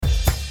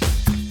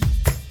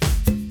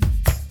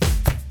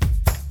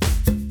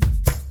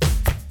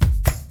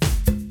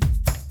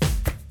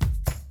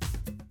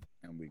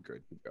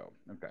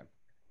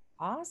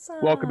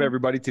Welcome, Awesome.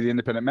 everybody, to the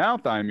Independent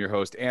Mouth. I'm your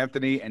host,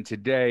 Anthony, and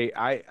today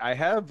I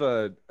have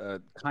a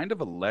kind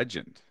of a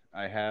legend.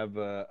 I have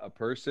a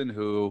person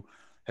who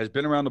has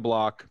been around the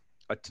block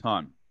a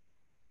ton,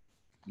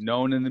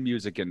 known in the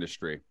music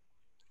industry,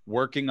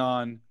 working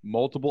on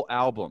multiple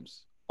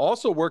albums,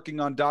 also working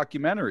on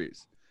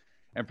documentaries.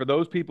 And for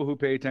those people who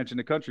pay attention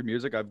to country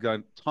music, I've got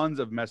tons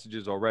of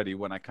messages already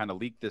when I kind of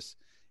leak this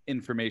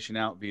information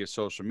out via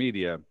social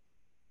media.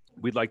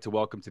 We'd like to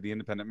welcome to the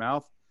Independent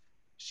Mouth,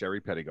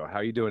 Sheri Pedigo. How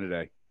are you doing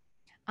today?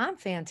 I'm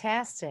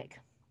fantastic.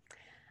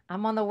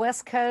 I'm on the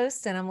West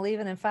Coast and I'm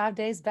leaving in 5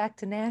 days back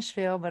to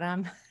Nashville, but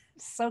I'm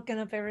soaking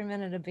up every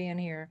minute of being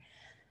here.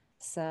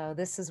 So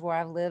this is where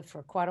I've lived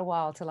for quite a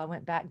while till I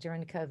went back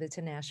during COVID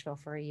to Nashville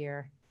for a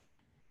year.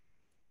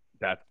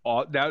 That's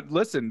all. Now,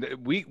 listen,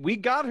 we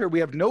got her. We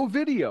have no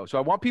video, so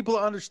I want people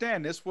to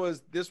understand this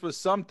was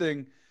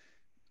something.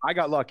 I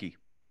got lucky.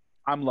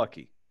 I'm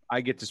lucky. I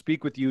get to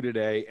speak with you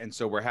today, and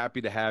so we're happy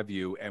to have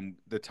you and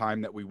the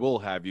time that we will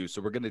have you. So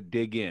we're going to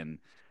dig in.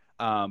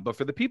 But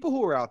for the people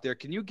who are out there,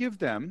 can you give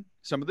them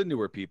some of the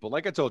newer people?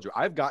 Like I told you,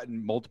 I've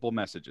gotten multiple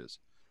messages,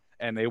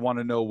 and they want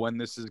to know when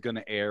this is going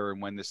to air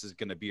and when this is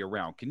going to be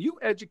around. Can you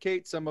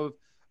educate some of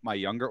my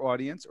younger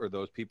audience or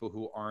those people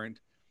who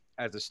aren't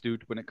as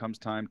astute when it comes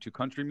time to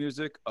country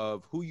music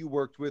of who you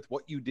worked with,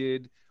 what you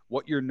did,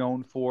 what you're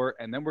known for,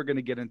 and then we're going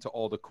to get into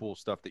all the cool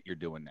stuff that you're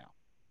doing now.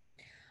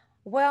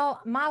 Well,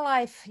 my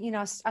life,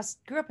 I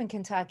grew up in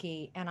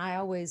Kentucky and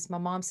my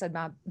mom said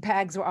my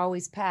bags were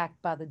always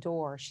packed by the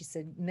door. She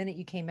said, the minute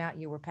you came out,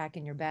 you were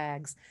packing your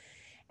bags.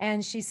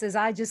 And she says,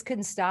 I just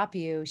couldn't stop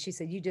you. She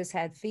said, you just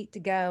had feet to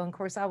go. And of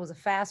course, I was a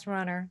fast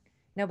runner.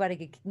 Nobody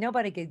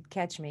could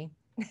catch me.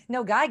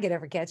 No guy could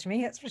ever catch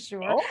me, that's for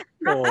sure.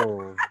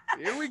 Oh,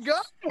 here we go.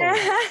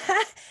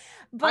 I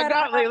but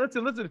got, hey,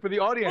 listen, for the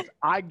audience,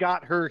 I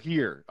got her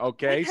here.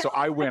 Okay. So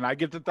I win. I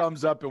get the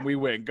thumbs up and we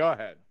win. Go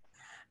ahead.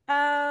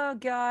 Oh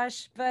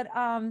gosh, but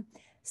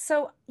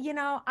so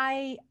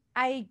I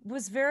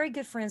was very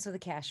good friends with the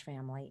Cash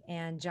family,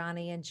 and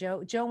Johnny and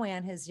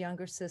Joanne, his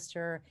younger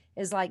sister,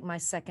 is like my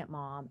second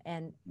mom,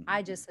 and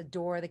I Mhm. just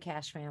adore the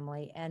Cash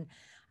family. And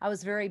I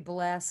was very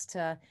blessed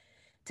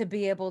to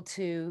be able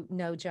to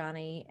know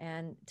Johnny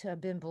and to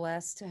have been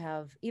blessed to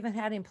have even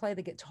had him play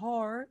the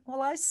guitar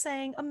while I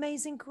sang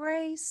Amazing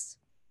Grace.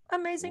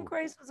 Amazing Ooh.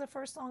 Grace was the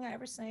first song I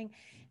ever sang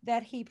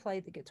that he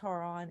played the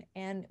guitar on.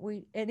 And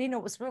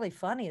what was really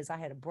funny is I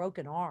had a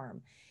broken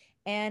arm.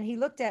 And he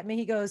looked at me,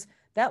 he goes,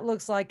 that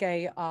looks like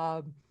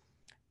a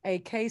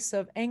case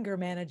of anger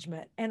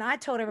management. And I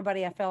told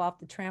everybody I fell off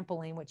the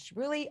trampoline, which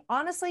really,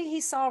 honestly,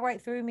 he saw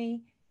right through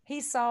me. He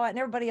saw it, and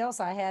everybody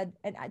else I had.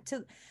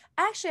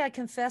 Actually, I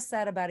confessed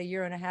that about a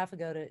year and a half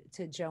ago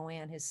to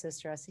Joanne, his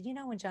sister. I said,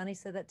 when Johnny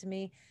said that to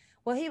me,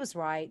 well, he was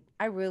right.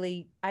 I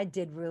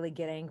did really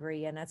get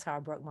angry, and that's how I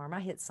broke my arm. I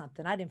hit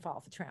something. I didn't fall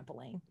off a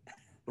trampoline.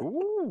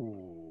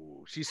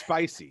 Ooh, she's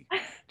spicy.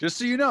 Just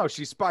so you know,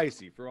 she's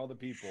spicy for all the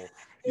people,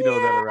 Yeah, that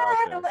are out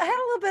I there. had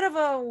a little bit of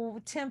a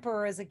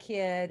temper as a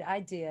kid.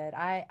 I did.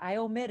 I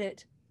omit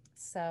it.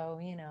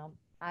 So,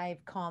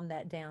 I've calmed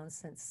that down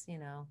since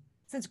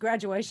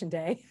graduation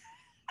day.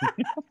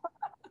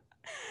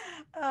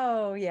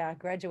 Oh, yeah,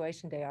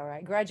 graduation day. All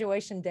right.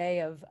 Graduation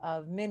day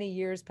of many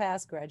years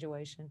past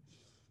graduation.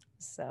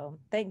 So,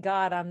 thank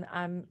God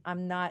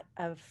I'm not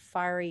a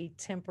fiery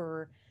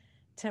temper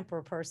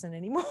person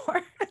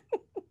anymore.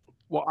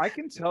 Well, I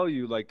can tell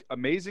you, like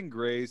Amazing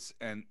Grace,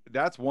 and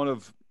that's one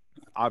of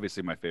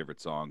obviously my favorite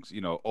songs.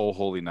 Oh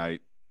Holy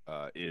Night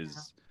Yeah.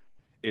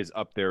 is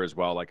up there as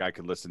well. Like I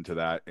could listen to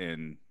that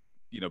and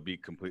be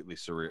completely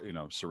serene,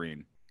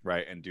 serene,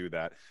 right, and do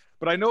that.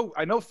 But I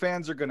know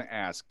fans are going to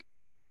ask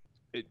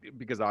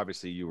because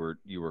obviously you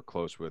were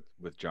close with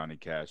Johnny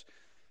Cash.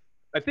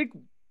 I think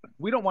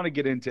we don't want to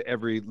get into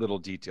every little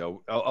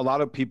detail. A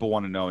lot of people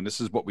want to know, and this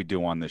is what we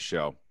do on this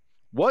show.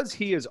 Was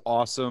he as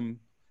awesome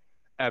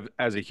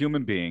as a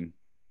human being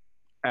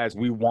as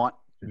we want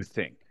to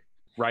think,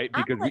 right?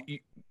 I'm Because gonna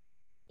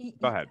Y-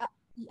 go y- ahead. uh,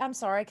 I'm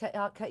sorry,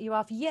 I'll cut you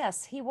off.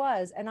 Yes, he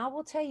was. And I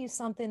will tell you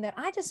something that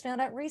I just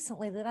found out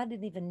recently that I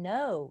didn't even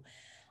know.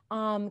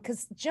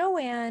 Because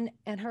Joanne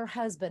and her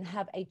husband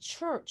have a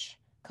church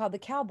called the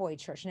Cowboy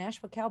Church,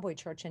 Nashville Cowboy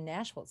Church in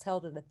Nashville. It's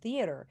held at a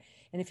theater.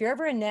 And if you're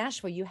ever in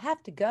Nashville, you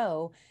have to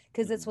go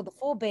because it's Hmm. with a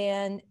full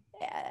band,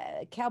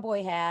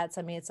 cowboy hats.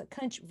 I mean, it's a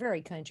country,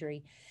 very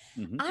country.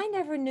 Hmm. I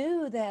never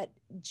knew that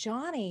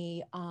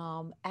Johnny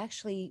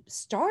actually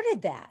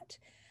started that.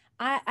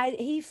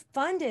 He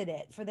funded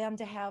it for them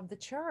to have the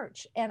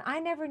church, and I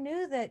never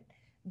knew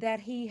that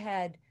he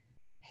had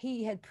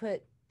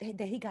put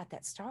that he got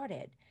that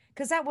started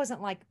because that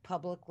wasn't like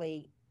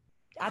publicly.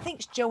 I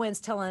think Joanne's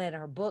telling it in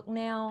her book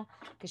now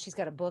because she's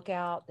got a book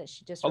out that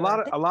she just A wrote. lot I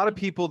of think. a lot of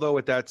people though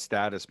with that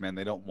status, man,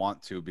 they don't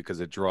want to because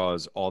it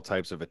draws all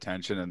types of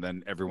attention, and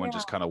then everyone Yeah,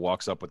 just kind of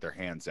walks up with their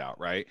hands out,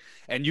 right?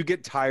 And you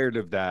get tired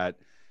of that,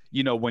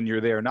 when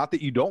you're there. Not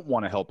that you don't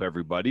want to help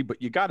everybody, but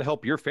you got to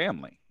help your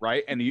family,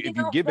 right? And you if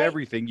you know give they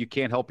everything, you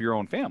can't help your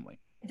own family.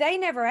 they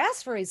never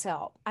asked for his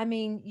help. I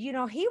mean,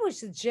 he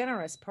was a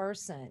generous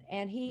person,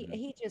 and he Mhm.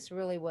 he just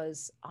really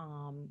was.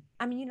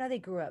 I mean, they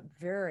grew up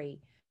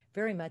very,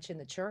 very much in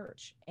the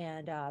church,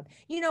 and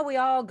we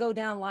all go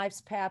down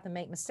life's path and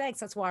make mistakes.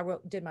 That's why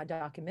did my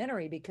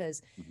documentary,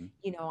 because, Mhm.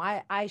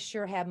 I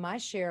sure had my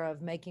share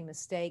of making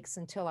mistakes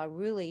until I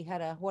really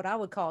had a what I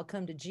would call a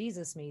come to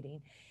Jesus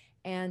meeting,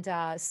 and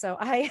so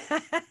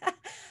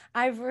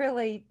I've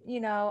really,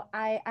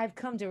 I've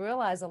come to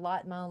realize a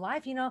lot in my own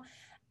life.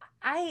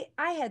 I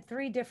had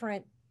three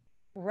different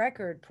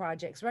record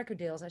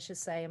deals, I should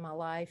say, in my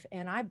life,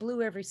 and I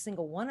blew every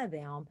single one of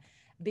them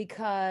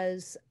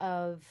because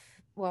of,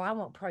 well, I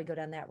won't probably go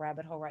down that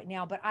rabbit hole right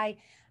now, but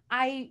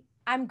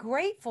I'm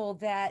grateful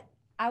that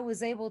I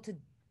was able to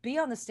be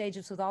on the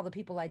stages with all the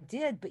people I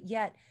did, but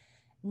yet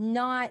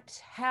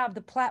not have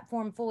the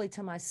platform fully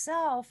to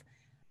myself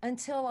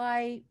until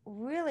I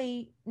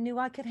really knew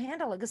I could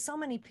handle it. Because so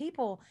many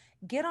people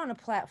get on a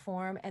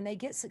platform and they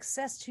get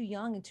success too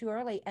young and too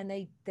early, and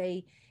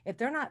they if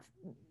they're not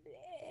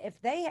if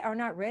they are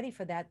not ready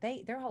for that,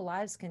 their whole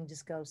lives can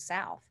just go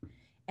south,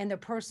 and their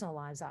personal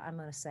lives. I'm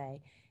going to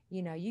say,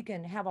 you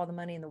can have all the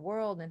money in the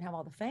world and have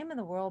all the fame in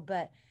the world,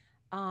 but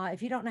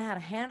if you don't know how to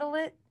handle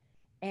it,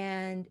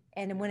 and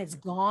Yeah. when it's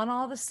gone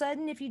all of a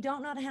sudden, if you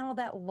don't know how to handle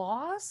that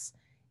loss,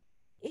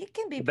 it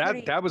can be That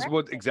pretty that was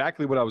what tragic.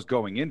 exactly what I was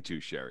going into,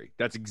 Sherry.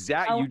 That's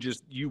exact. Oh,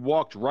 You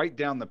walked right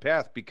down the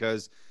path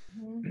because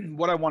mhm,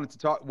 what I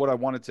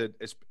wanted to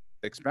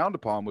expound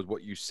upon was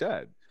what you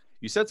said.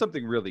 You said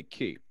something really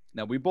key.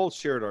 Now we both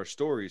shared our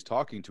stories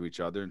talking to each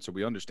other, and so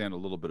we understand a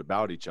little bit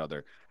about each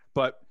other.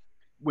 But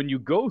when you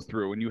go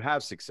through and you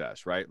have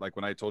success, right? Like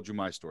when I told you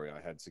my story, I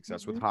had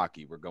success with mhm,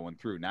 hockey. We're going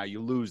through. Now you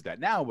lose that.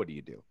 Now what do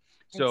you do?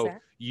 So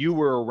exactly. you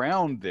were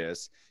around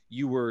this.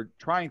 You were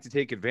trying to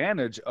take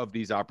advantage of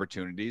these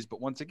opportunities.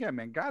 But once again,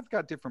 man, God's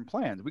got different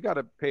plans. We got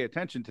to pay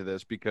attention to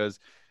this because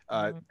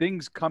Mhm.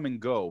 things come and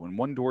go. When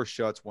one door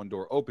shuts, one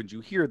door opens. You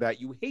hear that.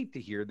 You hate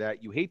to hear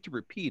that. You hate to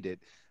repeat it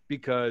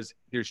because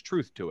there's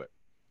truth to it.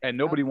 And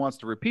Oh, nobody wants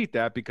to repeat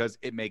that because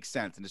it makes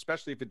sense. And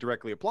especially if it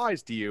directly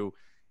applies to you,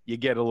 you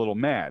get a little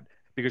mad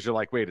because you're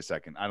like, wait a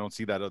second, I don't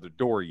see that other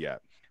door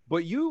yet.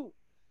 But you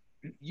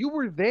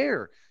were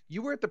there.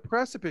 You were at the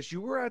precipice.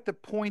 You were at the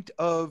point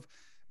of,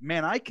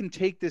 man, I can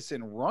take this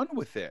and run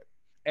with it.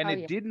 And oh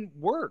it yeah. didn't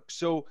work.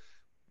 So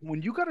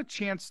when you got a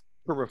chance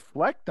to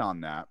reflect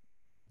on that,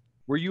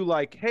 were you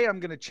like, hey, I'm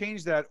going to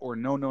change that? Or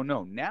no, no,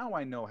 no. Now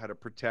I know how to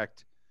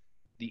protect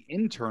the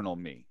internal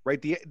me,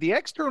 right? The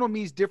external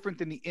me is different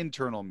than the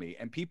internal me.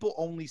 And people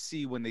only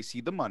see when they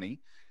see the money,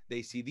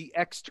 they see the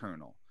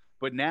external.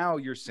 But now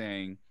you're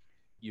saying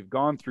you've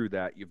gone through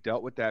that, you've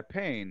dealt with that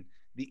pain.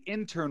 The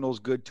internal is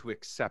good to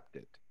accept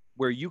it,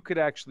 where you could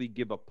actually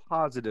give a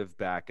positive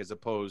back as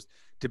opposed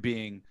to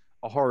being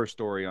a horror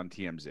story on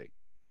TMZ.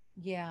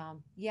 Yeah,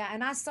 yeah,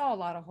 and I saw a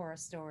lot of horror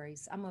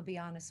stories. I'm gonna be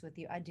honest with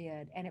you, I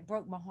did, and it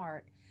broke my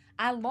heart.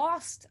 I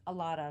lost a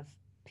lot of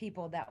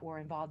people that were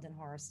involved in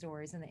horror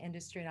stories in the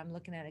industry, and I'm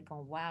looking at it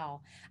going,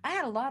 "Wow!" I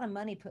had a lot of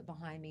money put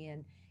behind me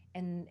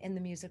in the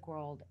music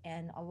world,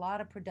 and a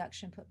lot of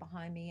production put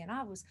behind me, and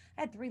I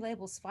had three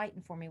labels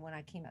fighting for me when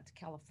I came out to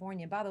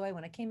California. By the way,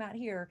 when I came out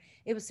here,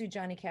 it was through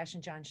Johnny Cash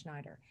and John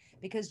Schneider,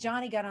 because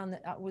Johnny got on the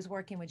was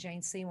working with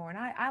Jane Seymour, and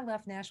I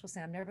left Nashville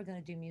saying I'm never going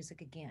to do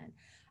music again.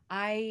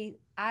 I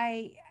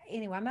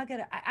anyway, I'm not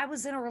gonna. I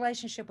was in a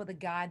relationship with a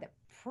guy that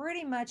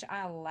pretty much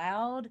I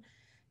allowed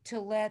to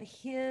let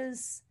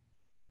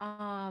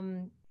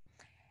um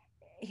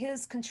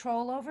his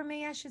control over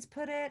me, I should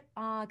put it,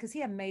 because he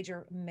had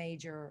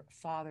major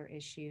father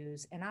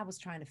issues, and I was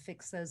trying to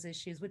fix those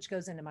issues, which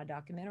goes into my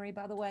documentary,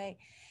 by the way.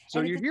 So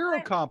And at your the hero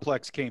time,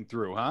 complex came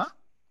through, huh?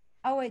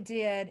 oh, it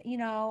did.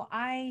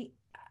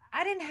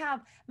 I didn't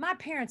have my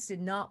parents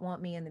did not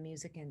want me in the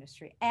music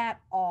industry at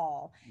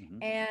all.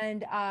 Mm-hmm.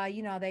 And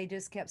they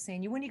just kept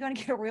saying, "You when are you going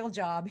to get a real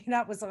job?"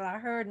 That was what I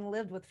heard and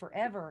lived with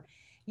forever.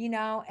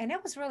 And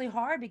it was really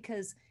hard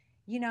because,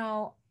 you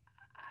know,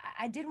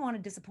 I didn't want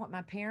to disappoint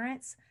my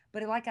parents,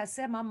 but like I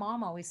said, my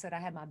mom always said I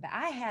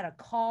had a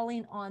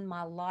calling on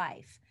my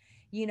life,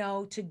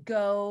 to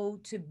go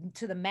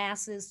to the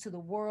masses, to the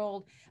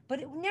world, but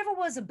it never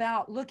was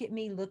about look at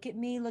me, look at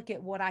me, look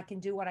at what I can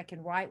do, what I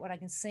can write, what I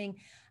can sing.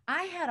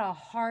 I had a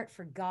heart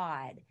for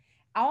God.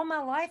 All my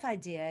life I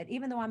did,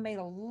 even though I made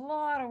a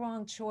lot of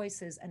wrong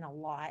choices and a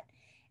lot,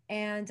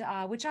 and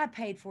which I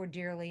paid for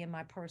dearly in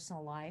my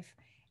personal life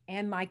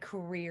and my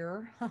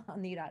career.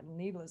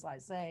 Needless I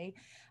say,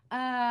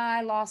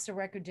 I lost a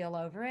record deal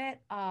over it,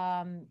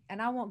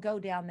 and I won't go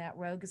down that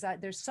road because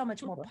there's so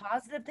much more Okay.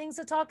 positive things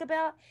to talk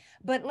about.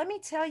 But let me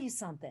tell you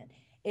something: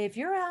 if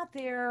you're out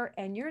there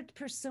and you're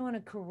pursuing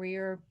a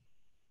career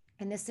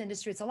in this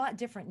industry, it's a lot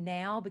different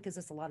now because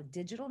it's a lot of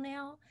digital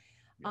now.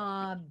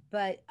 Yep.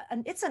 But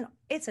it's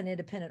an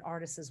independent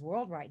artist's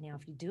world right now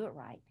if you do it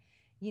right,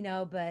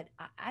 But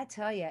I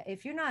tell you,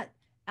 if you're not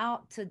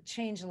out to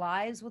change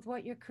lives with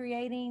what you're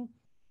creating,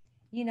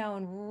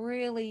 and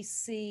really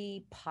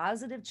see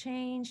positive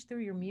change through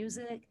your Mm-hmm.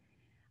 music,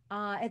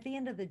 At the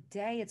end of the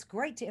day, it's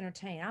great to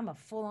entertain. I'm a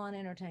full-on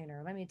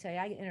entertainer. Let me tell you,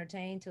 I get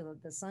entertained till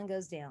the sun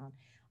goes down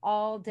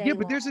all Yeah, day but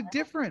long. there's a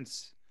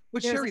difference.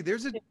 But There's a Sherry,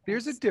 there's a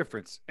difference.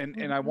 difference.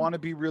 And I Mhm. want to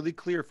be really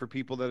clear for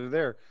people that are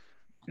there.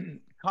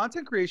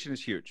 Content creation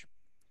is huge.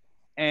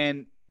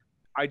 And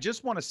I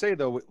just want to say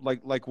though,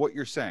 like what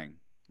you're saying,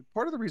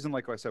 part of the reason,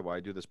 like I said, why I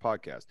do this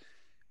podcast,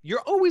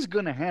 you're always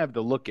going to have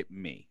to look at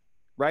me,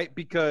 right?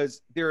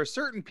 Because there are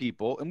certain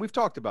people, and we've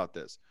talked about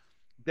this,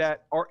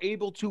 that are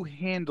able to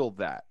handle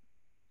that,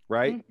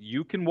 right? Mhm.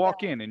 You can Yeah.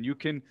 walk in and you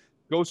can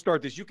go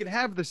start this. You can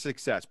have the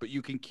success, but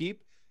you can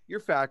keep your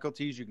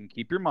faculties, you can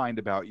keep your mind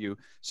about you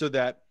so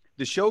that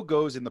the show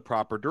goes in the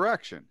proper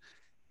direction.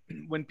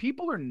 When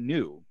people are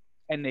new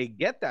and they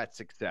get that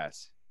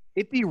success,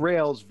 it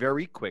derails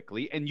very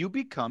quickly and you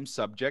become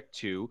subject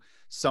to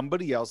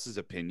somebody else's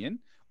opinion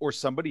or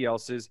somebody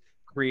else's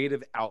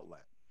creative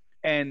outlet.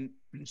 And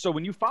so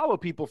when you follow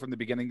people from the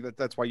beginning,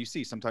 that's why you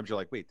see sometimes you're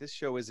like, wait, this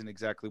show isn't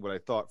exactly what I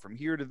thought from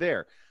here to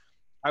there.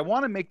 I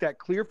want to make that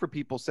clear for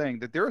people saying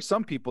that there are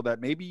some people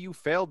that maybe you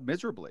failed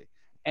miserably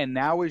and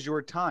now is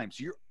your time.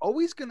 So you're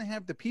always going to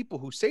have the people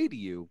who say to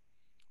you,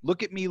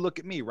 look at me,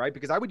 right?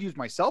 Because I would use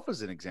myself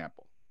as an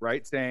example,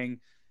 right? Saying,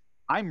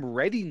 I'm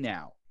ready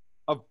now.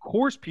 Of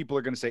course, people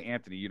are going to say,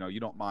 Anthony, you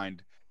don't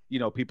mind,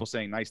 people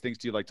saying nice things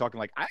to you, like talking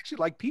like, I actually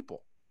like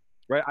people,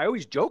 right? I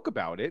always joke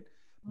about it,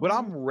 but Mhm.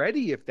 I'm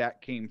ready if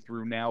that came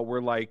through now.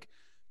 We're like,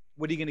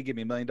 what are you going to give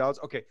me? $1 million?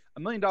 Okay,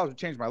 $1 million would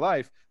change my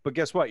life. But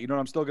guess what? You know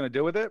what I'm still going to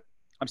do with it?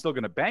 I'm still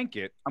going to bank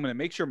it. I'm going to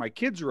make sure my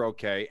kids are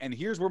okay. And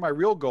here's where my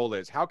real goal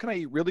is: how can I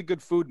eat really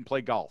good food and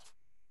play golf?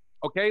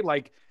 Okay,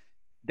 like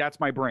that's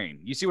my brain.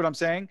 You see what I'm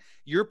saying?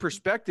 Your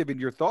perspective and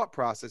your thought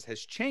process has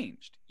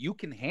changed. You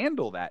can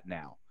handle that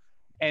now.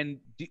 And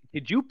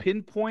did you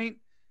pinpoint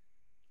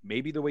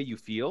maybe the way you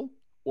feel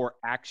or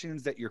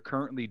actions that you're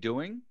currently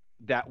doing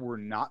that were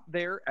not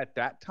there at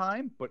that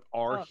time but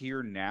are Oh,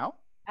 here now?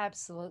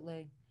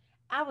 absolutely.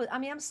 I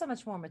mean, I'm so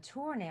much more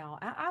mature now.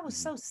 I was Mhm.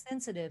 so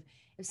sensitive.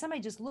 If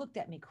somebody just looked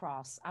at me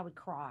cross, I would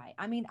cry.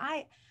 I mean,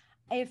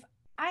 if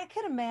I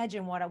could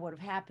imagine what would have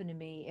happened to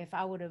me if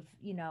I would have,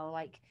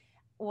 like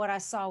what I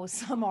saw with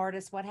some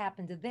artists, what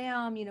happened to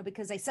them,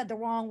 because they said the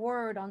wrong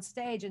word on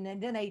stage and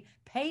then they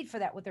paid for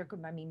that with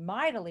I mean,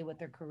 mightily with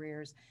their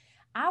careers.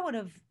 That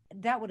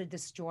would have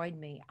destroyed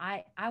me.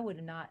 I would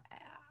have not,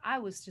 I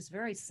was just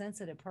very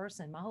sensitive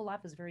person. My whole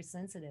life was very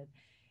sensitive,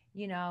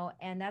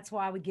 and that's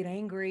why I would get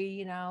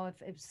angry,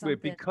 if Wait, something.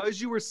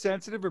 because you were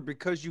sensitive or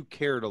because you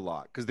cared a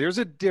lot? Because there's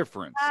a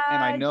difference.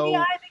 And I Yeah,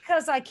 know,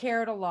 because I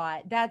cared a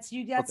lot. That's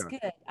okay.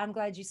 good. I'm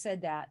glad you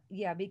said that.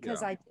 Yeah,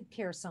 because Yeah. I did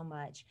care so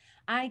much.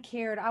 I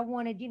cared. I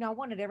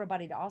wanted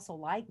everybody to also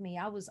like me.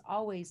 I was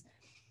always,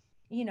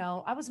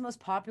 I was the most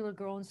popular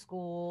girl in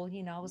school.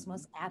 I was the Mhm.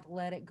 most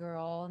athletic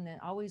girl, and then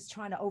always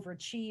trying to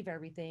overachieve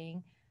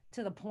everything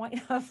to the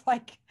point of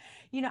like,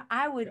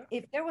 I would, Yeah.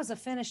 if there was a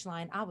finish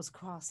line, I was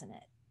crossing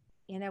it,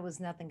 and there was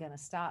nothing going to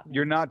stop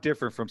You're me. not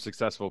different from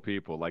successful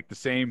people. Like the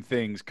same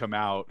things come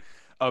out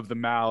of the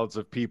mouths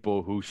of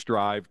people who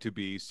strive to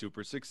be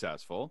super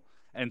successful.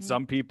 And Mm.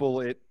 some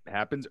people, it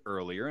happens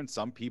earlier, and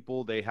some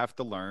people, they have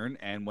to learn.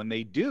 And when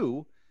they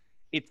do,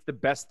 it's the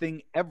best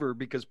thing ever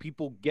because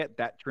people get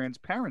that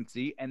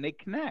transparency and they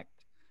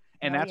connect.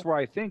 And Oh yeah, that's where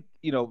I think,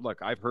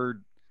 look, I've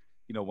heard,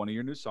 one of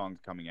your new songs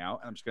coming out.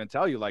 And I'm just going to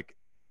tell you, like,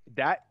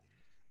 that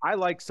I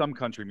like some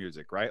country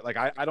music, right? Like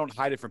I don't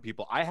hide it from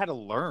people. I had to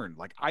learn.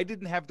 Like I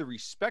didn't have the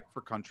respect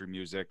for country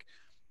music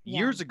yeah,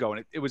 years ago.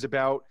 And it was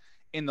about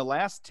in the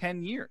last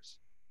 10 years,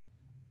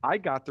 I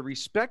got the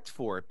respect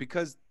for it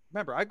because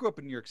remember, I grew up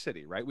in New York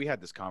City, right? We had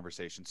this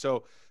conversation.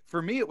 So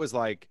for me, it was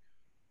like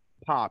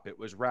pop, it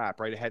was rap,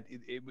 right? It had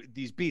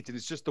these beats, and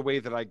it's just the way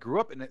that I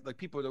grew up. And like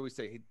people would always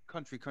say, hey,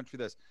 country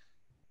this.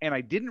 And I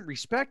didn't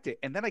respect it.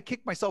 And then I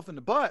kicked myself in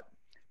the butt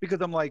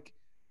because I'm like,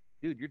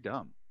 dude, you're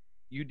dumb.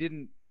 You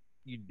didn't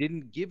you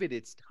didn't give it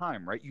its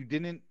time, right? You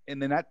didn't,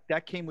 and then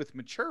that came with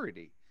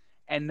maturity.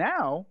 And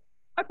now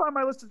I find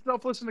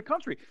myself listen to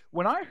country.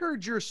 When I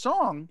heard your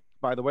song,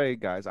 by the way,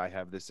 guys, I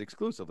have this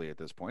exclusively at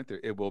this point.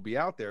 It will be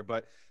out there,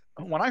 but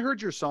when I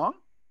heard your song,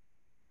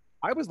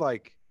 I was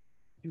like,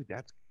 dude,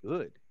 that's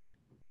good.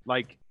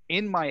 Like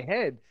in my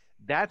head,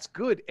 that's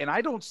good. And I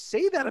don't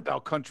say that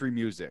about country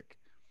music.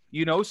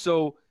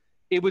 So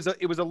it was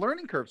a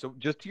learning curve. So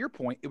just to your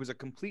point, it was a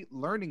complete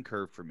learning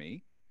curve for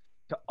me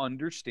to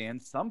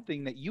understand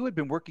something that you had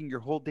been working your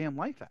whole damn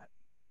life at.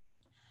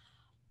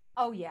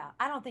 oh yeah.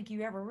 I don't think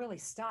you ever really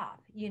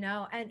stop,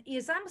 And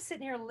as I'm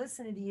sitting here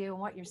listening to you and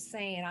what you're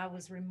saying, I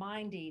was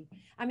reminding.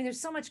 I mean,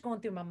 there's so much going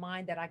through my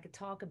mind that I could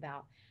talk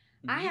about.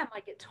 I Mm-hmm. have my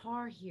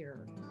guitar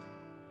here,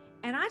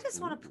 and I just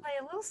want to Ooh. play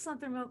a little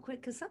something real quick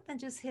because something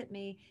just hit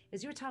me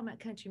as you were talking about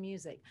country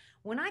music.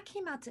 When I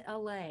came out to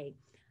LA,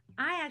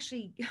 I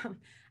actually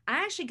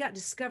I actually got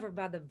discovered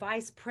by the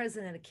vice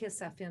president of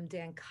Kiss FM,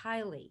 Dan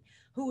Kiley,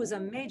 who was a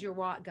Ooh. major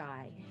rock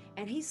guy.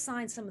 And he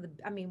signed some of the,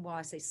 I mean, well,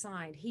 I say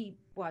signed, he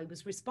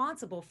was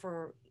responsible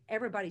for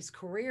everybody's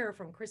career,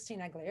 from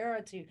Christina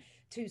Aguilera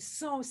to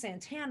so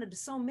Santana to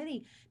so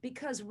many,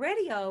 because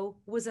radio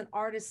was an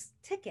artist's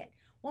ticket.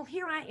 Well,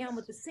 here I am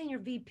with the senior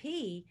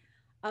VP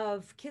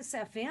of Kiss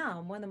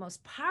FM, one of the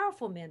most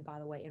powerful men, by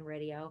the way, in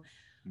radio,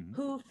 Mhm.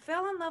 who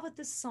fell in love with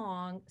this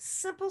song,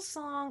 simple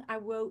song I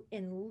wrote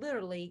in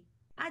literally,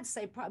 I'd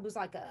say probably was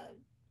like a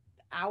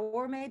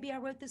hour maybe. I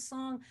wrote this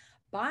song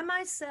by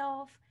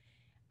myself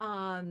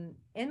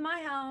in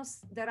my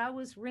house that I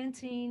was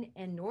renting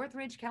in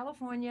Northridge,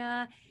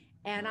 California.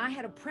 And I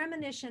had a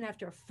premonition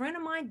after a friend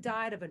of mine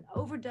died of an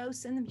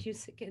overdose in the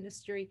music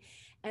industry.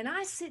 And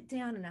I sit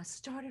down and I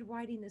started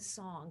writing this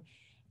song,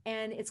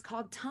 and it's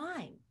called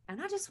Time.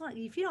 And I just want,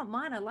 if you don't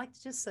mind, I'd like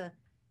to just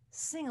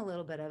sing a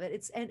little bit of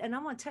it. And I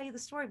want to tell you the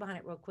story behind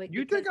it real quick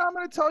You because think I'm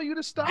going to tell you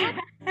to stop?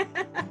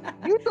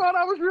 You thought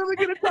I was really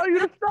going to tell you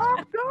to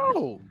stop?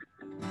 No.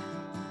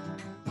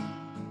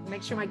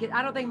 make sure I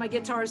don't think my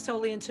guitar is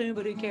totally in tune,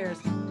 but who cares?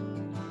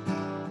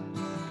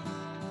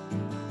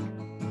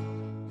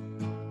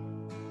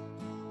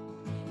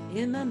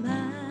 In my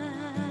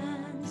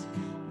mind,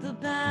 the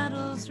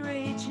battle's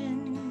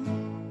raging,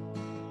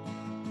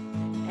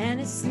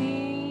 and it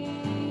seems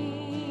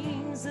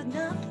that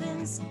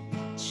nothing's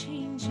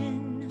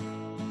changing.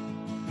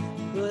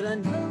 But I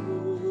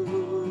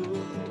know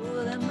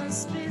there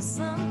must be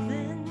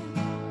something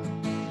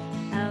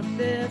out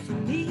there for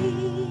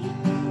me,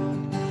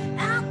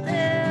 out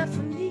there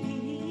for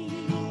me.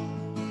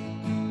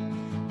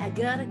 I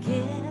gotta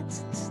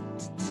get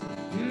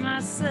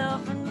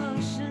myself in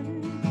motion.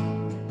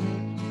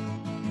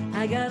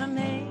 I gotta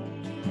make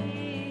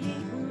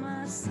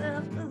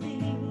myself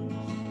believe.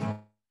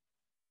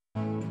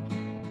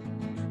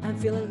 I'm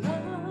feeling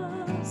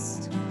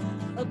lost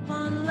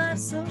upon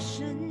life's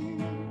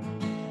ocean.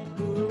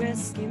 Who will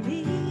rescue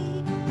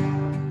me?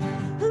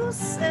 Who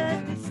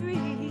set me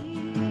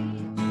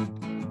free?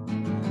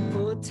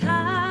 For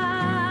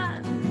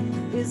time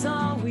is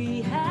all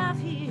we have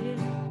here,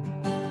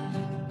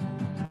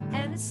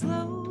 and it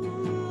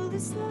slowly,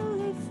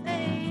 slowly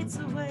fades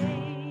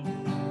away.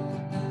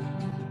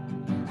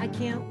 I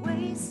can't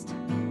waste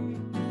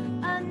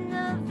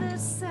another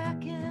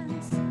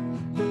second.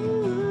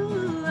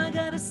 Ooh, I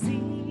gotta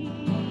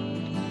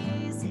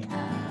seize the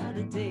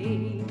outer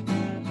day.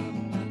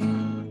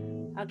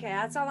 Okay,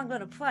 that's all I'm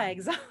gonna play.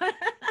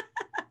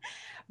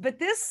 But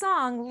this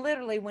song,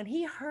 literally, when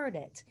he heard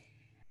it,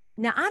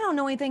 now I don't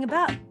know anything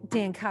about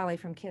Dan Colley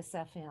from Kiss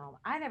FM.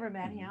 I never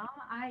met him.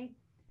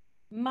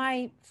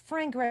 My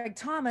friend Greg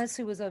Thomas,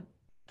 who was a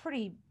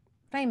pretty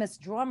famous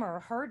drummer,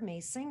 heard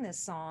me sing this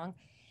song,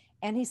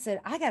 and he said,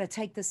 I got to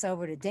take this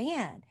over to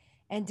Dan.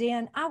 And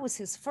Dan, I was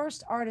his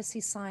first artist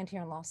he signed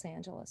here in Los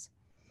Angeles.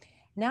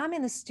 Now I'm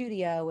in the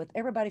studio with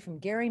everybody from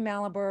Gary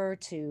Malaber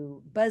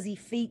to Buzzy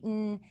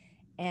Featon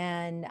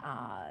and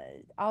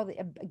all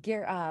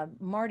the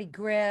Marty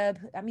Greb.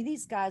 I mean,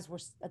 these guys were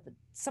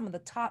some of the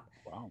top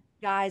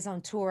guys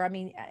on tour. I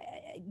mean,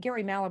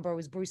 Gary Malaber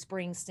was Bruce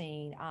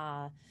Springsteen,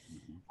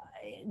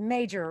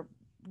 major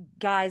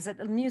guys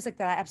that music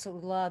that I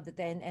absolutely loved. That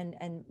then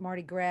and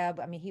Marty Greb.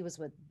 I mean, he was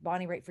with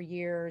Bonnie Raitt for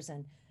years.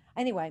 And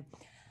anyway,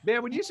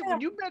 Man, when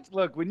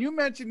you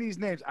mention these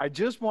names, I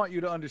just want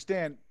you to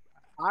understand,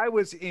 I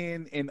was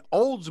in an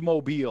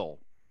Oldsmobile,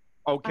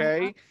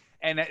 okay,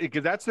 and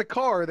because that's the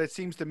car that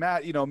seems to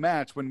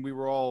match when we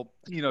were all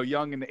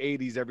young in the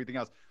 '80s, everything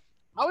else.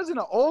 I was in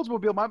an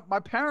Oldsmobile. My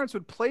parents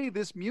would play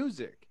this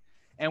music,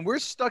 and we're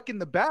stuck in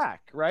the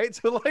back, right?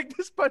 So like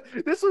this, but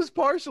this was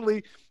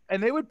partially,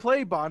 and they would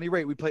play Bonnie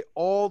Raitt. We play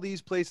all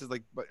these places,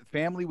 like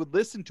family would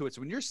listen to it.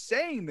 So when you're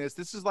saying this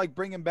is like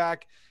bringing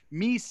back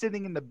me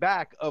sitting in the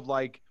back of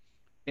like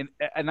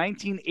a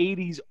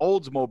 1980s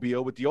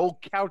Oldsmobile with the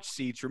old couch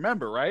seats.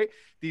 Remember, right?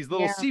 These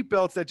little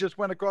seatbelts that just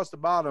went across the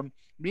bottom.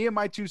 Me and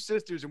my two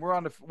sisters, and we're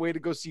on the way to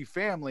go see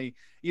family.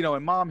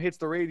 And mom hits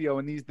the radio,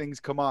 and these things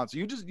come on. So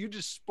you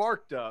just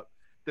sparked up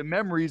the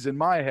memories in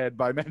my head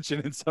by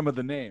mentioning some of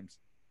the names.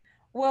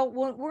 Well,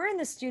 we're in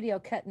the studio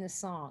cutting this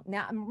song.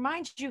 Now,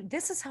 mind you,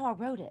 this is how I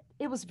wrote it.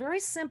 It was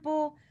very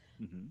simple,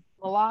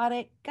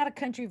 melodic, got a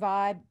country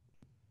vibe.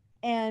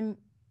 And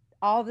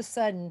all of a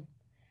sudden,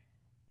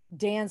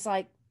 Dan's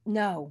like,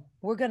 no,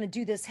 we're going to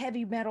do this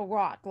heavy metal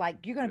rock.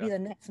 Like, you're going to be the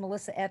next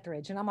Melissa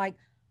Etheridge. And I'm like,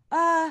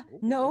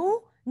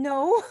 no.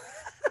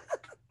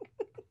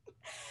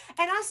 And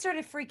I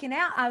started freaking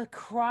out. I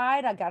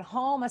cried. I got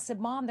home. I said,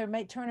 Mom, they're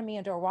turning me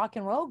into a rock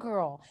and roll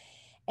girl.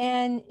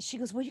 And she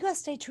goes, well, you got to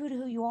stay true to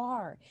who you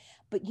are.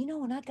 But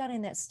when I got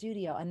in that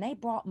studio and they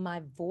brought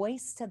my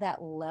voice to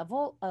that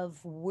level of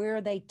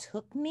where they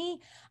took me,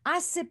 I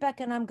sit back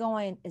and I'm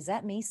going, is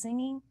that me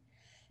singing?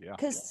 Yeah.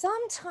 Because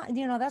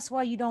sometimes, that's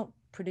why you don't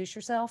produce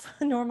yourself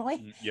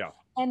normally. Yeah.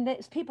 And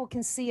that people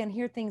can see and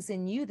hear things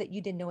in you that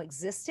you didn't know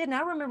existed. And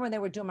I remember when they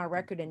were doing my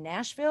record in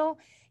Nashville,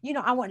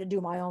 I wanted to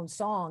do my own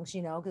songs,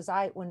 because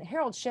when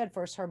Harold Shedd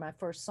first heard my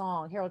first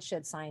song, Harold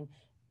Shedd signed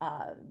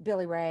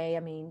Billy Ray,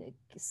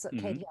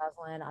 Katie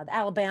Goslin,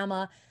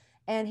 Alabama.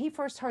 And he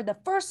first heard the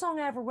first song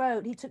I ever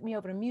wrote. He took me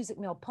over to Music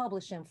Mill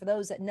Publishing. For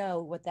those that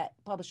know what that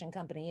publishing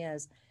company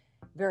is,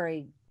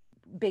 very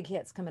big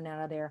hits coming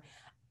out of there.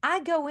 I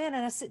go in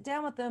and I sit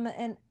down with them,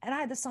 and I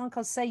had this song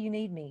called "Say You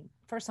Need Me,"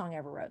 first song I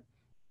ever wrote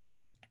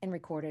and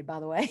recorded, by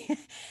the way.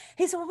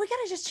 He said, "Well, we got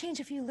to just change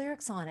a few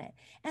lyrics on it,"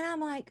 and I'm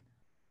like,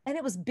 and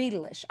it was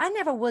Beatlish. I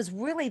never was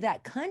really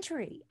that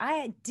country.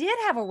 I did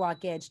have a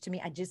rock edge to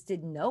me. I just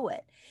didn't know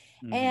it.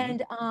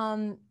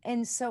 Mm-hmm.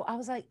 And so I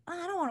was like, "Oh,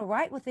 I don't want to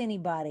write with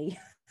anybody."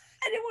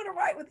 I didn't want to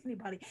write with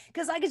anybody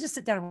because I could just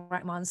sit down and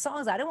write my own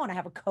songs. I didn't want to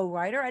have a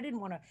co-writer. I didn't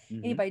want to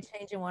Mm-hmm. anybody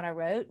changing what I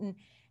wrote. And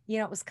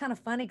it was kind of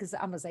funny because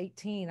I was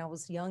 18. I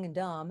was young and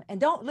dumb.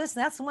 And don't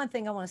listen. That's the one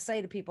thing I want to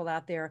say to people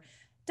out there.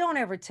 Don't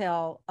ever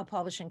tell a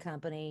publishing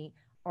company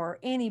or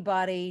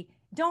anybody.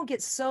 Don't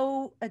get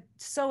so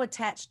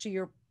attached to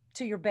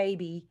your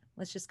baby.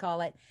 Let's just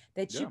call it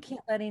that you Yeah.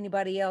 can't let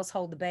anybody else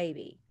hold the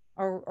baby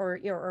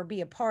or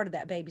be a part of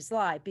that baby's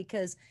life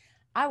because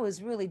I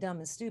was really dumb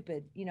and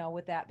stupid,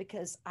 with that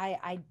because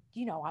I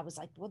was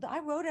like, well, I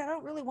wrote it. I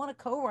don't really want a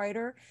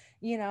co-writer,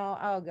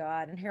 Oh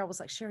God. And Harold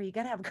was like, "Sure, you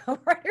got to have a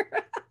co-writer."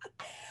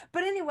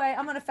 But anyway,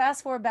 I'm going to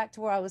fast forward back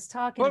to where I was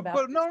talking about.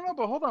 But no, no,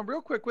 but hold on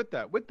real quick with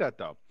that. With that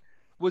though,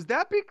 was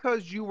that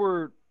because you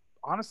were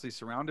honestly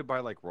surrounded by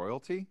like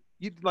royalty?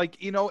 You like,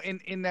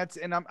 and that's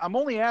and I'm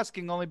only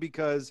asking only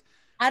because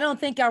I don't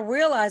think I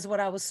realized what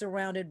I was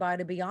surrounded by,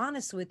 to be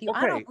honest with you.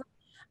 okay,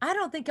 I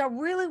don't think I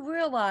really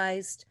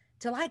realized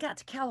till I got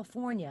to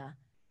California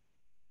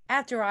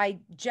after I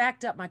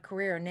jacked up my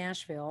career in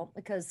Nashville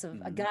because of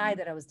a mhm, guy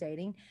that I was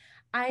dating.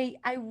 I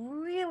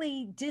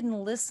really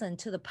didn't listen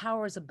to the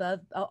powers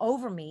above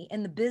over me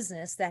in the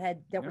business that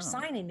were yeah,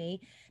 signing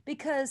me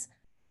because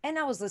and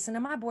I was listening to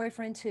my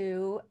boyfriend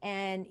too,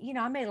 and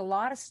I made a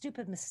lot of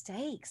stupid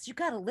mistakes. You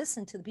got to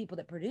listen to the people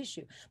that produce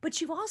you,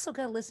 but you've also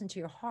got to listen to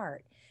your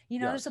heart.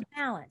 There's yes, a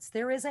balance.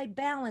 There is a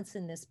balance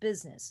in this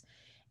business,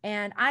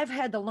 and I've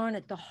had to learn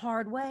it the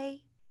hard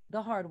way.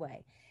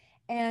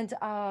 And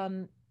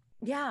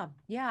yeah,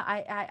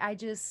 I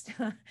just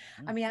yeah.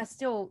 I mean, I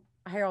still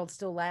Harold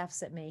still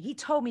laughs at me. He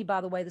told me,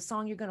 by the way, the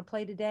song you're going to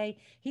play today,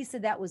 he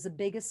said that was the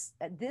biggest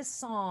this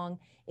song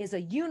is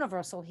a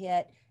universal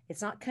hit.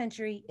 It's not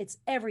country, it's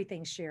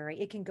everything, Sheri.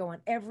 It can go in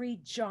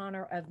every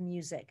genre of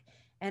music.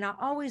 And I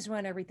always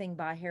run everything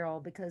by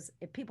Harold because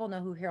if people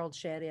know who Harold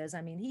Shedd is,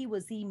 I mean, he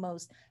was the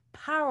most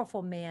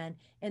powerful man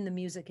in the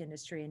music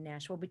industry in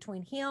Nashville.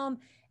 Between him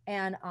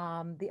and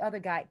the other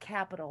guy at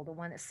Capitol, the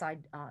one that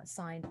signed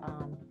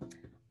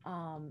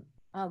um,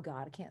 oh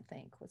God, I can't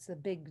think. What's the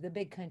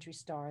big country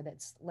star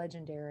that's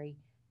legendary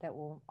that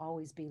will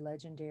always be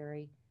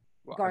legendary?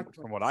 Well, Garth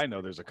from what Brooks. I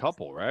know, there's a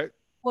couple, right?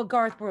 Well,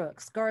 Garth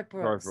Brooks. Garth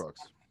Garth Brooks.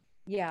 Brooks.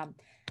 Yeah.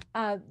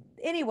 Uh,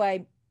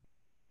 anyway,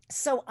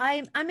 so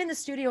I'm in the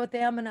studio with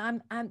them and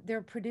I'm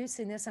they're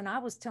producing this and I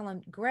was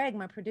telling Greg,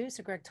 my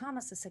producer, Greg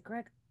Thomas, I said,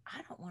 "Greg,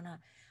 I don't want to."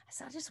 I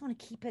said, "I just want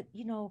to keep it,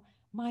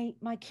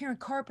 my Karen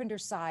Carpenter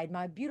side,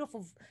 my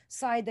beautiful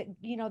side that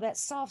that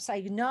soft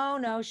side." "No,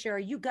 no,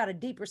 Sheri, you got a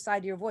deeper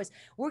side to your voice.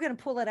 We're gonna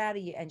pull it out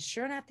of you." And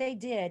sure enough, they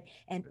did.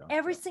 And Yeah.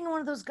 every single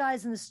one of those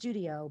guys in the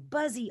studio,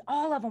 Buzzy,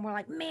 all of them were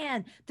like,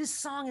 "Man, this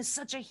song is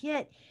such a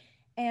hit."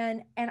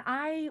 And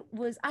I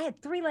had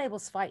three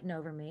labels fighting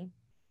over me,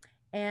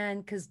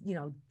 and because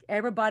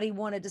everybody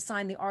wanted to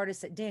sign the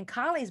artist that Dan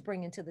Colley's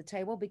bringing to the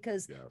table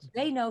because Yes.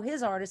 they know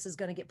his artist is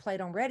going to get played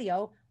on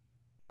radio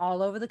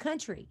all over the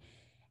country.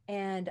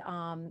 And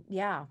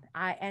yeah,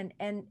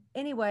 and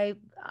anyway,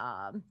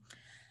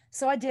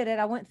 so I did it.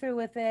 I went through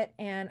with it,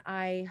 and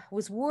I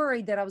was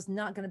worried that I was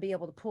not going to be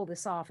able to pull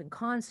this off in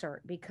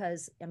concert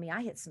because I mean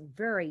I hit some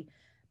very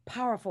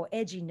powerful,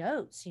 edgy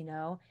notes,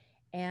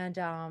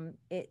 and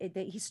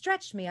he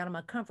stretched me out of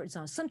my comfort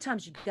zone.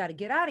 Sometimes you got to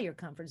get out of your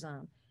comfort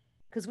zone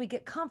because we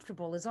get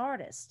comfortable as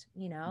artists.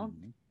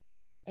 Mhm.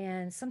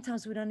 And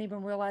sometimes we don't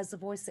even realize the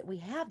voice that we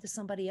have to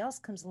somebody else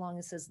comes along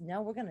and says,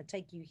 "No, we're going to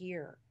take you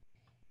here."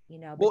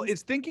 But Well, he's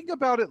is thinking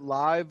about it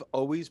live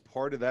always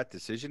part of that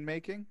decision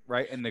making,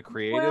 right? And the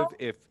creative, well,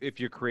 if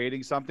you're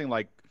creating something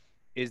like,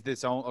 is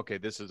this on? Okay,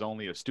 this is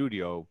only a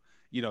studio,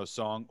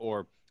 song,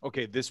 or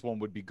okay, this one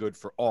would be good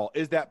for all.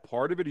 Is that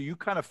part of it, or you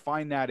kind of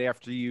find that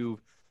after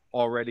you've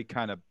already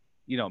kind of,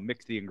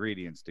 mix the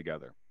ingredients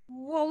together?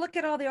 well, look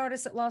at all the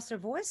artists that lost their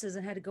voices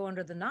and had to go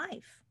under the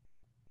knife.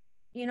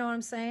 You know what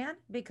I'm saying?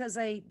 Because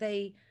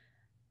they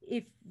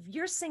if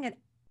you're singing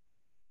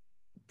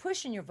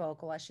pushing your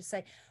vocal, I should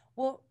say,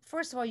 well,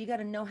 first of all, you got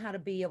to know how to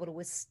be able to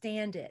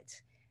withstand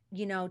it,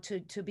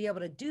 to be able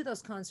to do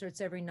those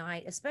concerts every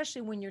night,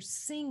 especially when you're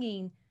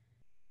singing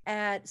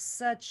at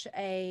such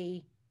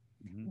a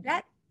Hmm.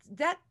 that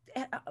that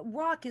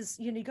rock is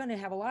you're going to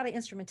have a lot of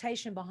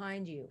instrumentation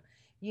behind you.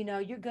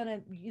 You're going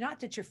to not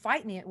that you're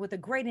fighting it with a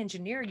great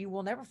engineer, you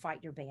will never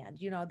fight your band.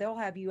 They'll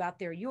have you out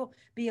there, you'll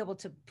be able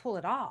to pull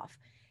it off,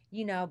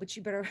 but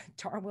you better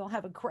darn well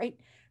have a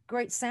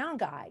great sound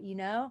guy.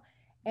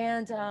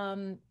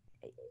 And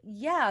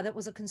yeah, that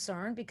was a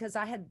concern because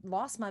I had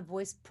lost my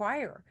voice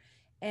prior,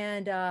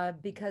 and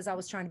because I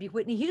was trying to be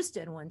Whitney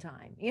Houston one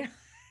time.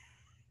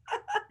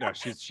 Yeah,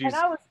 she's And she's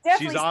I was she's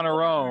definitely on still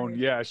her own. learning.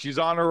 Yeah, she's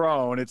on her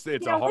own. It's You a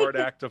know, we hard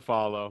can act to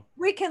follow.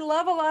 we can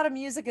love a lot of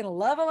music and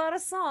love a lot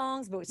of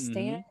songs, but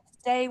Hmm.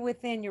 stay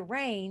within your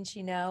range,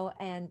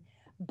 and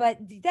but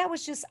that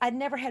was just I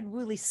never had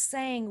really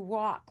sang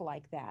rock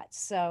like that.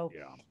 So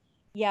Yeah.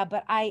 yeah,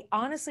 but I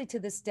honestly to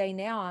this day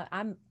now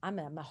I'm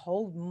a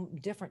whole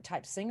different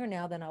type singer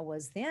now than I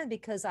was then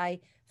because I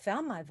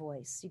found my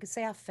voice. You could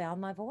say I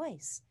found my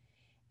voice,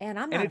 and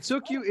I'm And not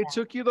afraid of it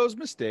took you those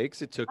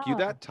mistakes, it took you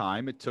that. that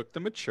time, it took the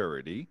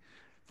maturity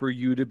for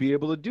you to be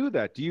able to do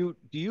that. Do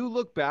you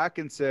look back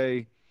and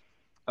say,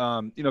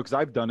 because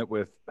I've done it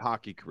with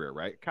hockey career,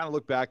 right? Kind of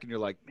look back and you're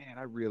like, man,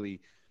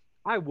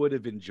 I would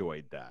have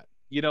enjoyed that,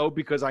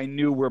 because I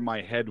knew where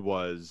my head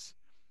was,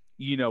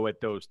 at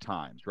those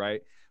times,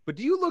 right? But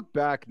do you look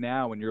back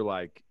now and you're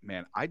like,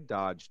 man, I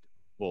dodged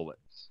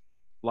bullets.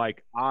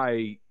 Like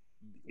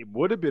it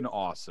would have been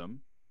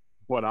awesome,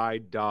 but I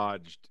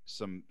dodged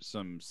some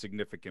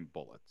significant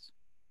bullets.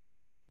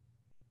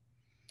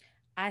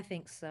 I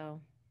think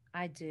so.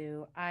 I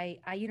do.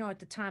 At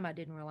the time I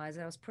didn't realize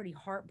it. I was pretty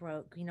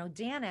heartbroken.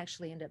 Dan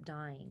actually ended up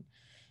dying,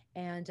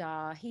 and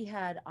he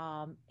had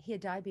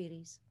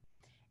diabetes,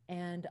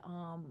 and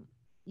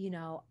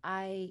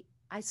I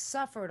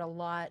suffered a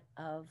lot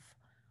of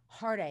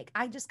heartache.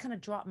 I just kind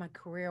of dropped my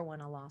career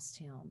when I lost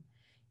him,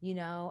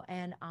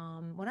 and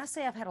when I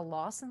say I've had a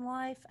loss in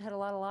life, I had a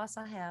lot of loss.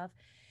 I have.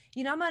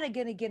 I'm not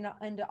going to get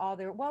into all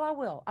there.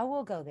 Well, I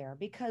will go there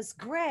because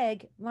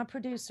Greg, my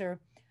producer,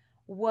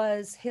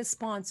 was his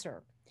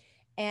sponsor.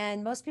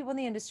 And most people in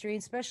the industry,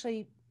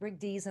 especially Rick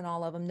Dees and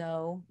all of them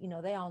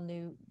they all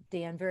knew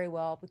Dan very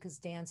well because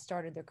Dan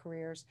started their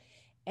careers.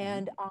 Mhm.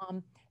 And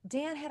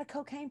Dan had a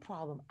cocaine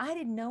problem. I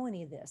didn't know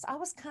any of this. I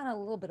was kind of a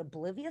little bit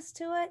oblivious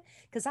to it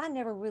because I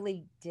never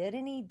really did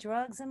any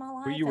drugs in my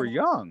But life. you were And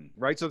young,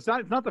 right? So it's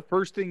not the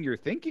first thing you're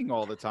thinking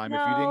all the time if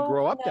you didn't no,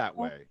 grow up that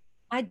no, way.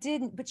 I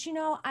didn't. But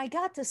I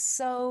got to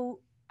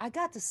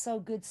sow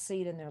good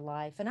seed in their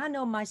life. And I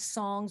know my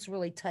songs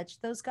really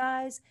touched those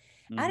guys.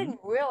 I Hmm. didn't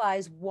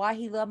realize why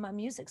he loved my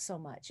music so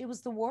much. It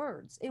was the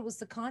words, it was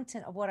the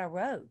content of what I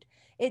wrote.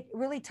 It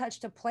really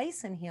touched a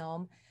place in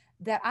him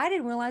that I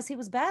didn't realize he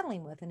was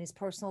battling with in his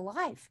personal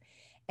life.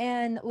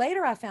 And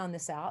later I found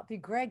this out through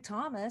Greg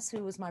Thomas,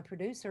 who was my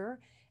producer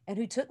and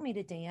who took me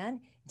to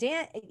Dan.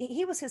 Dan,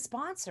 he was his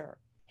sponsor.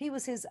 He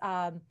was his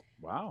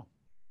Wow.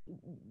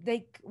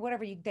 they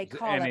whatever they He's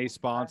call an it. NA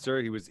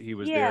sponsor. He was there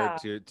Yeah,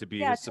 to be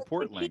yeah, his to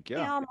support keep link.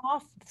 Yeah. him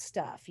off the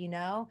stuff,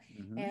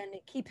 Hmm. and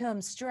keep him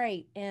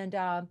straight.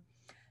 And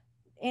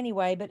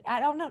anyway, but I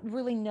don't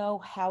really know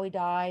how he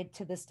died.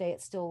 To this day,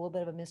 it's still a little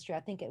bit of a mystery.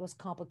 I think it was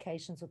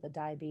complications with the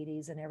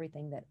diabetes and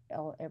everything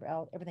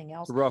everything It's a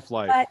else. rough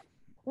But life.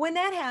 when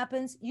that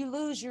happens, you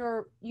lose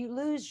your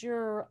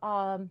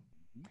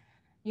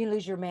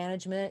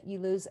management,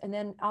 and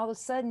then all of a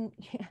sudden,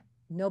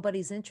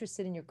 nobody's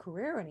interested in your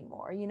career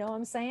anymore. You know what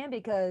I'm saying?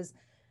 Because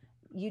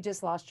you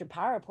just lost your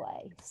power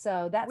play.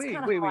 So that's Wait,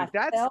 kind of wait, how I wait.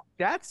 That's felt.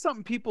 that's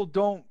something people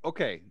don't.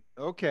 Okay,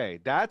 okay.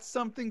 That's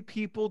something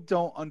people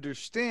don't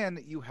understand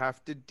that you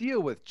have to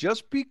deal with.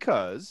 Just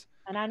because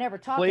And I never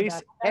talk about place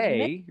it. It doesn't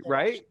make A, a difference.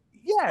 right?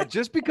 Yeah,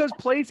 just because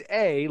place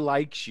A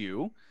likes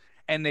you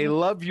and they Mm,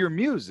 love your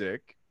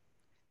music,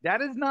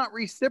 that is not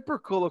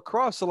reciprocal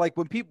across. So like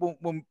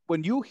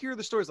when you hear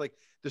the stories, like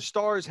the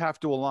stars have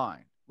to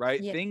align, right?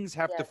 yes, Things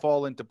have to yes.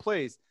 fall into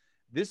place.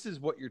 This is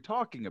what you're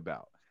talking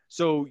about.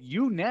 So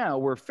you now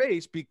were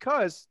faced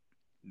because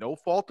no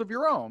fault of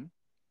your own,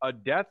 a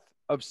death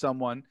of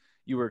someone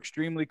you were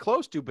extremely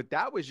close to, but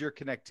that was your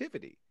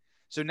connectivity.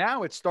 So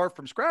now it's start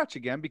from scratch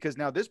again because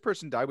now this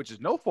person died, which is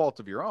no fault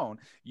of your own.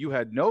 You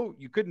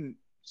couldn't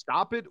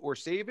stop it or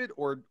save it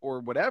or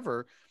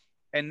whatever,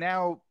 and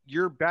now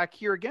you're back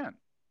here again.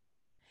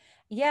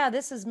 Yeah,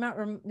 this is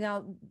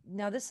now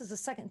this is the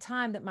second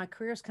time that my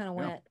careers kind of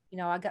Yeah. went,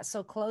 I got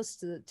so close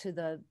to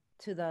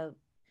the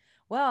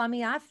well, I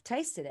mean, I've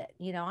tasted it.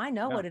 I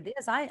know Yeah. what it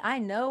is. I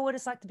know what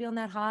it's like to be on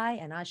that high,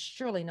 and I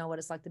surely know what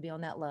it's like to be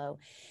on that low.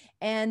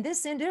 And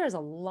there is a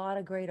lot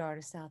of great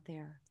artists out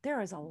there.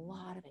 There is a Mhm.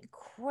 lot of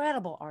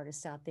incredible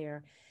artists out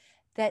there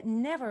that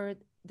never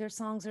their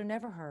songs are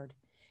never heard.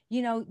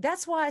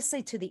 That's why I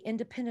say to the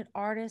independent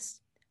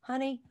artist,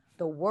 honey,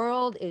 the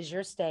world is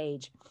your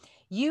stage.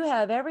 You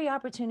have every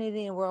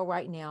opportunity in the world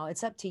right now.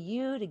 It's up to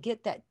you to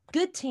get that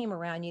good team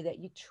around you that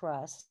you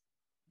trust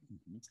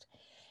Mhm.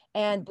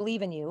 and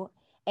believe in you,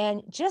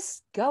 and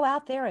just go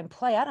out there and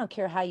play. I don't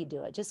care how you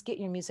do it. Just get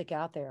your music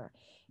out there.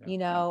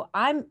 Yeah.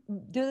 I'm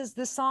do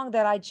this song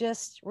that I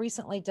just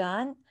recently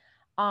done.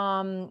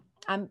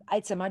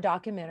 It's in my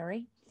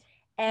documentary,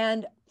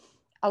 and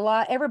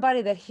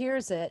everybody that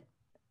hears it,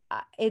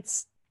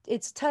 it's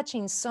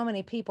touching so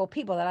many people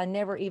that I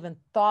never even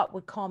thought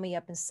would call me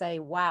up and say,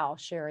 "Wow,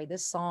 Sheri,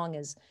 this song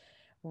is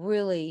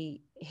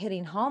really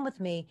hitting home with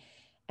me."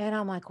 And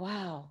I'm like,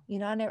 wow,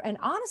 and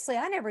honestly,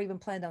 I never even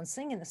planned on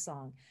singing the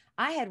song.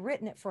 I had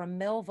written it for a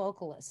male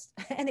vocalist,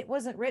 and it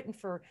wasn't written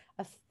for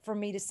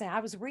me to sing.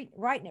 I was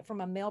writing it from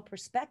a male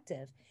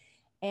perspective,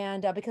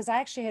 and because I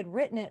actually had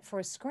written it for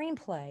a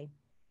screenplay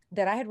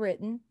that I had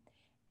written,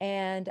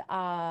 and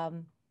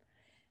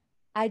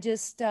I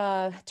just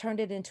turned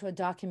it into a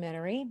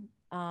documentary,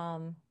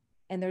 um,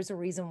 and there's a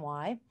reason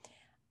why.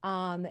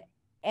 Um,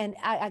 and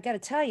I got to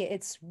tell you,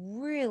 it's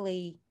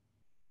really,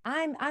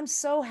 I'm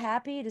so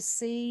happy to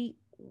see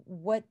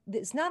what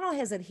it's not only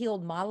has it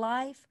healed my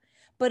life,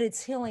 but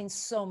it's healing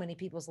so many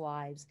people's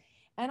lives.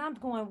 And I'm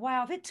going,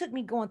 wow, if it took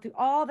me going through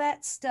all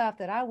that stuff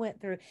that I went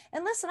through.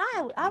 And listen,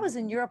 I Mhm. was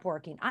in Europe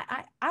working.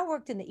 I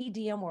worked in the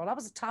EDM world. I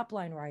was a top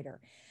line writer.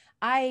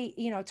 I,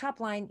 top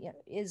line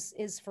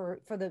is for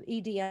the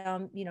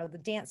EDM, the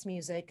dance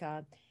music.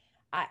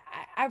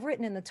 I've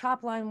written in the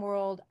top line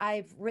world.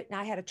 I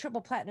had a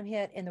triple platinum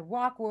hit in the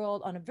rock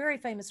world on a very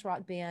famous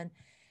rock band.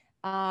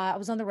 I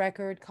was on the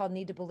record called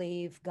Need to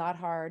Believe, God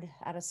Hard,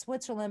 out of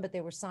Switzerland, but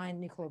they were signed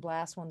Nuclear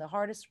Blast, one of the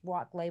hardest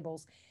rock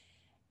labels.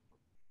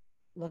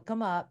 Look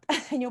them up,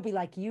 and you'll be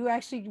like, you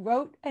actually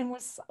wrote and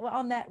was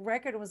on that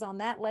record and was on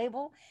that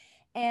label.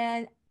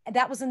 And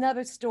that was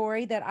another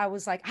story that I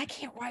was like, I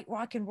can't write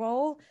rock and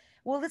roll.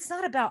 Well, it's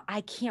not about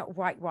I can't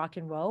write rock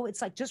and roll.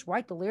 It's like just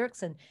write the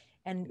lyrics and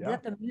Yeah.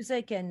 let the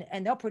music and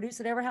they'll produce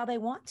it ever how they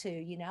want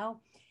to.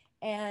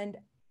 And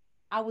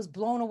I was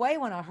blown away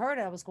when I heard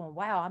it. I was going,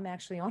 wow, I'm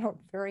actually on a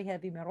very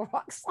heavy metal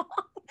rock song.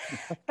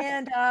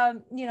 And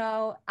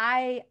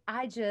I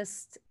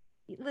just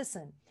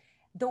listen,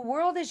 the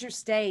world is your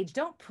stage.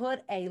 Don't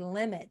put a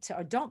limit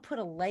or don't put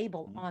a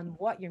label Mhm. on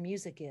what your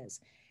music is.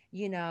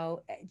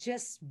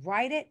 Just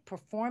write it,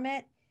 perform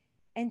it,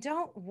 and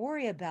don't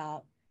worry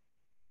about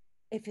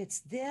if it's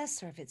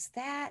this or if it's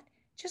that.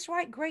 Just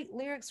write great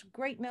lyrics,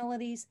 great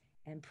melodies,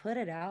 and put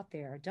it out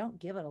there. Don't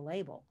give it a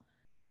label.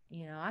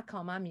 I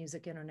call my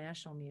music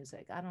international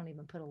music. I don't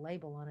even put a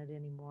label on it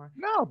anymore.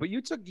 No, but you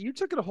took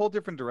it a whole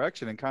different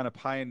direction and kind of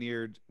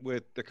pioneered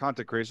with the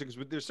content creation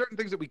because there's certain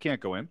things that we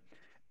can't go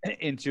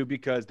into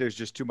because there's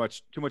just too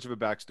much of a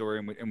backstory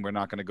and we're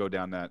not going to go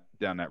down that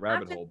I'm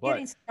rabbit just hole.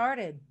 getting But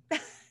started.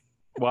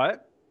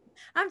 what?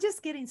 I'm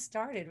just getting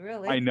started, I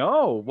really.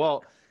 know.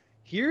 Well,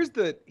 here's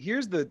the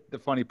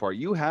funny part.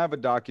 You have a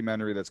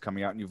documentary that's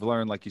coming out, and you've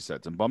learned, like you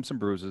said, some bumps and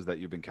bruises that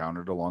you've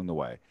encountered along the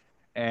way,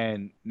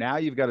 and now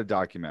you've got a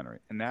documentary,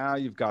 and now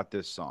you've got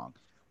this song.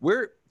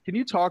 Where can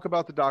you talk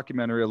about the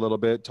documentary a little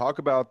bit? Talk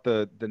about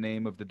the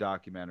name of the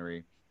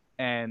documentary,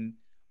 and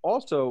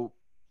also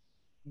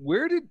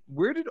where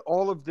did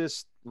all of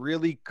this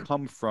really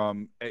come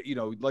from?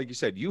 Like you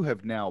said, you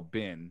have now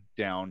been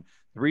down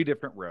three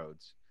different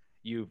roads.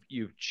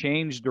 You've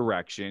changed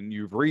direction,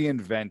 you've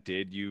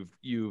reinvented,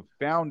 you've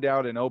found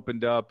out and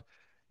opened up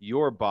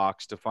your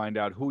box to find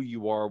out who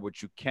you are,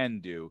 what you can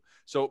do.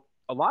 So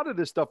a lot of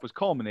this stuff was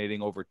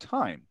culminating over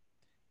time.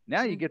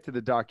 Now you Mm. get to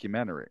the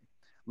documentary.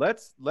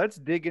 Let's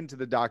dig into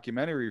the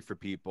documentary for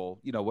people.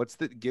 What's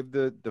the give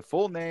the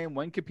full name?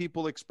 When can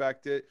people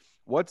expect it?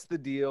 What's the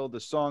deal? The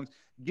songs.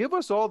 Give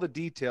us all the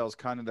details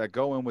kind of that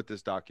go in with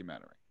this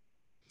documentary.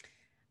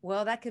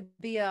 Well, that could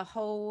be a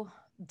whole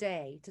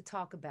day to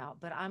talk about,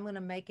 but I'm going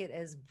to make it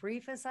as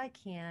brief as I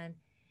can.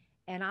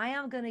 And I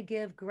am going to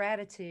give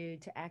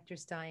gratitude to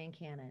actress Diane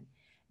Cannon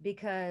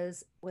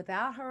because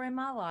without her in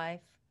my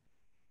life,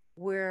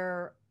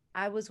 where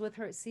I was with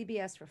her at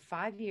CBS for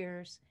 5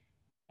 years,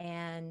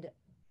 and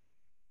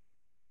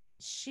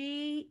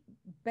she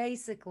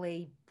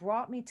basically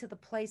brought me to the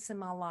place in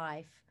my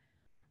life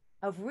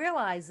of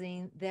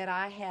realizing that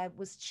I had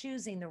was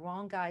choosing the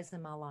wrong guys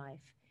in my life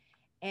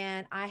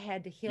and I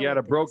had to You heal had a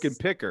at broken this.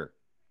 picker.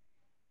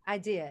 I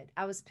did.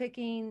 I was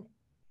picking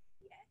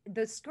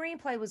the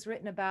screenplay was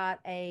written about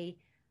a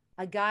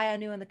guy I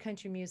knew in the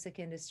country music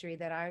industry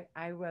that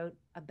I wrote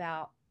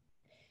about.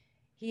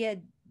 He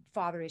had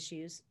father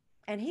issues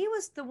and he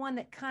was the one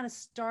that kind of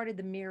started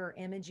the mirror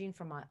imaging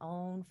for my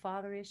own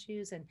father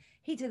issues and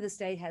he to this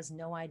day has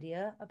no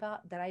idea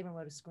about that I even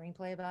wrote a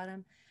screenplay about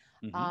him.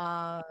 Hmm.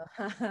 Uh,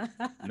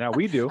 Now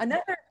we do.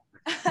 another,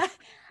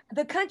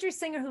 the country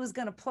singer who was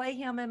going to play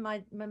him in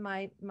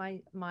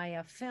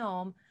my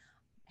film,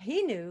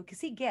 he knew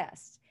because he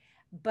guessed.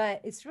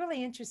 But it's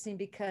really interesting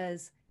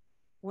because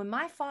when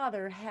my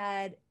father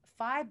had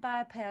five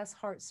bypass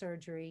heart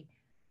surgery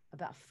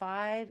about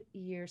 5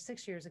 years,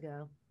 6 years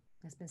ago,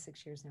 it's been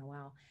 6 years now.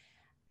 Wow.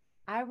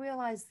 I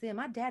realized then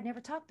my dad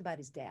never talked about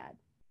his dad.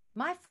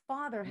 My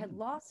father had Mm.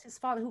 lost his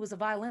father, who was a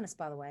violinist,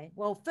 by the way.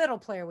 Well, fiddle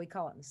player, we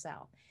call it in the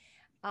South.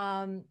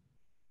 Um,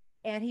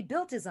 and he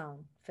built his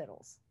own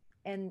fiddles.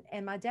 And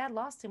my dad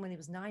lost him when he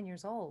was 9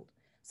 years old.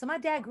 So my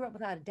dad grew up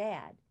without a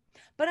dad.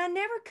 But I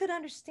never could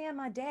understand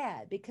my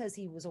dad because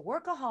he was a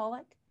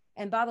workaholic.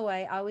 And by the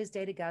way, I always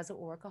dated guys that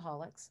were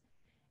workaholics.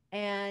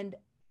 And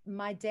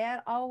my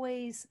dad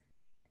always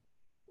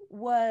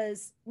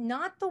was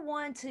not the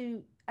one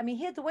to, I mean,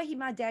 he had the way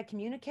my dad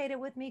communicated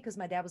with me because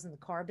my dad was in the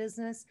car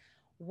business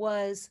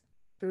was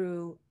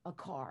through a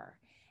car.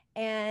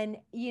 And,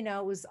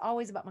 it was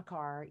always about my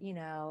car.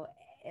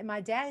 And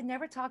my dad had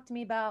never talked to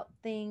me about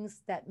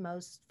things that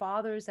most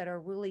fathers that are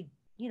really,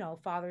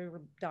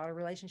 father daughter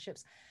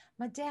relationships.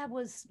 My dad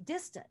was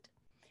distant.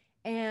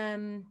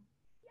 And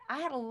I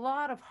had a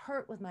lot of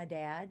hurt with my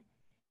dad.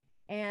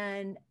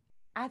 And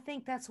I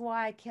think that's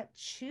why I kept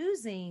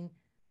choosing.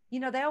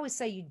 They always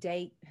say you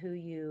date who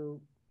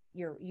you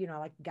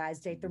like guys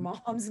date their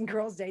Mhm. moms and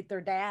girls date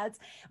their dads.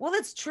 Well,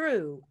 it's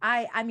true.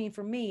 I mean,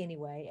 for me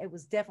anyway, it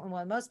was definitely,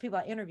 well, most people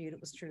I interviewed, it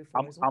was true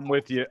for as I'm well.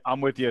 with you.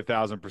 I'm with you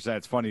 1,000%.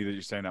 It's funny that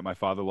you're saying that. My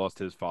father lost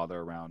his father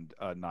around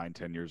 9,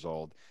 10 years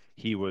old.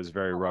 He was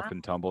very Oh rough wow.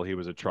 and tumble. He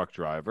was a truck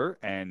driver,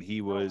 and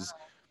Oh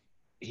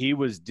he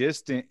was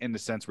distant in the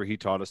sense where he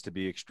taught us to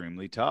be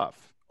extremely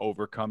tough,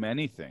 overcome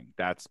anything.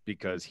 That's wow.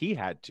 because he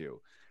had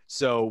to.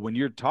 So when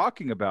you're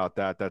talking about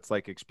that, that's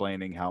like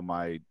explaining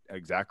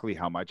exactly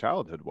how my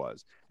childhood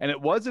was. And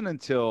it wasn't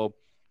until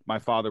my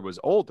father was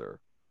older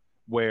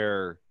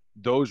where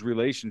those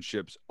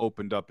relationships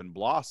opened up and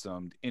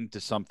blossomed into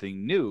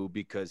something new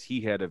because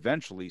he had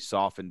eventually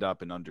softened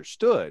up and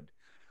understood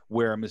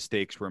where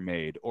mistakes were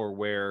made or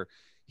where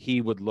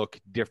he would look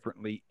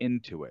differently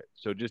into it.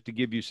 So just to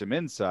give you some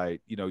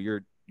insight,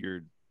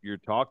 you're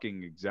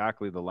talking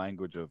exactly the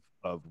language of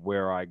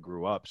where I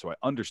grew up. So I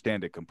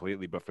understand it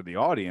completely. But for the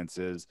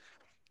audiences,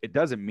 it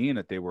doesn't mean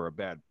that they were a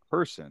bad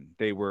person.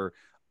 They were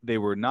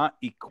not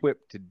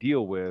equipped to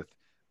deal with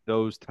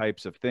those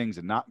types of things,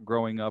 and not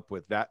growing up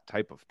with that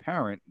type of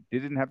parent, they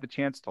didn't have the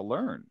chance to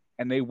learn,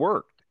 and they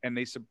worked and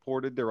they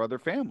supported their other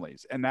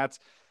families, and that's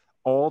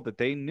all that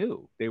they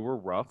knew. They were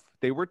rough,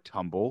 they were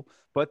tumble,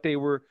 but they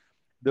were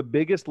the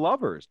biggest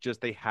lovers.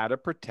 Just they had to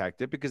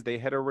protect it because they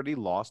had already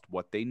lost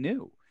what they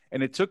knew.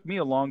 And it took me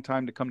a long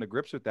time to come to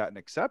grips with that and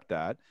accept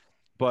that.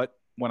 But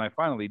when I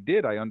finally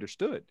did, I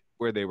understood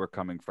where they were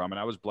coming from. And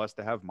I was blessed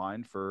to have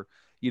mine for,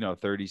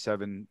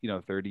 37,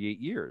 38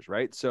 years.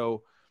 Right.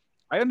 So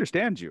I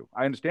understand you.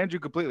 I understand you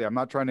completely. I'm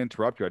not trying to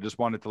interrupt you. I just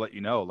wanted to let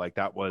you know, like,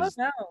 that Oh, was,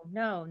 no,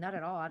 no, not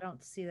at all. I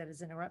don't see that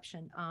as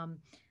interruption.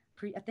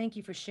 Thank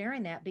you for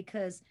sharing that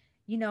because,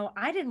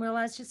 I didn't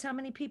realize just how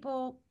many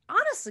people,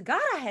 honest to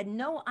God, I had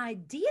no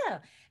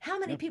idea how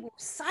many yeah. people were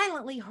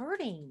silently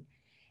hurting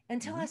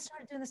until I Hmm.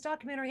 started doing this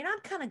documentary. And I'm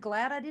kind of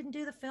glad I didn't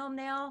do the film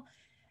now.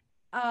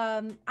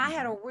 I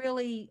had Hmm. a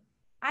really,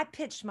 I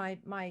pitched my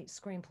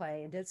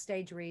screenplay and did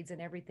stage reads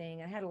and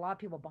everything. And I had a lot of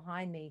people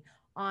behind me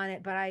on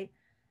it, but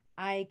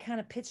I kind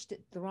of pitched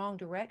it the wrong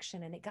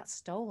direction and it got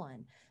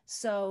stolen.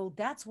 So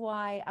that's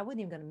why I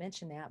wasn't even going to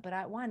mention that,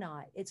 but why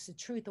not? It's the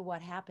truth of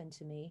what happened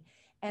to me.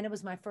 And it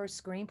was my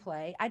first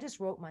screenplay. I just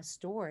wrote my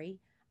story.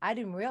 I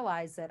didn't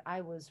realize that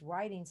I was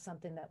writing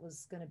something that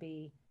was going to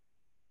be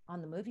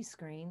on the movie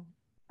screen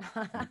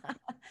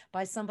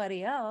by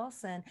somebody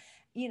else. And,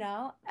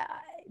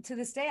 to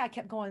this day, I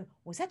kept going,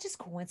 was that just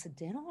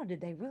coincidental or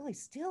did they really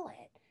steal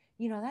it?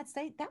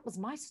 That was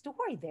my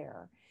story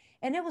there.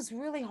 And it was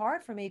really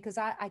hard for me because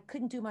I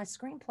couldn't do my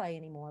screenplay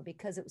anymore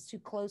because it was too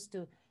close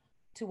to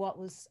what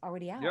was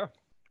already Yeah. out.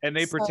 And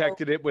they So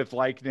protected it with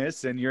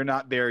likeness, and you're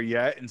not there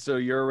yet. And so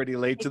you're already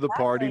late to the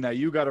party. exactly.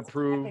 Now you got to That's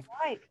exactly prove,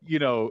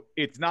 right.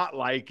 it's not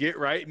like it,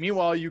 right?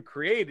 Meanwhile, you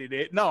created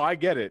it. No, I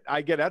get it.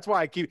 I get it. That's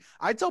why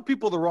I tell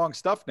people the wrong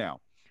stuff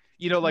now.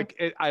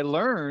 Mm, I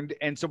learned.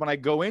 And so when I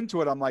go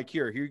into it, I'm like,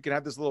 here, you can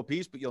have this little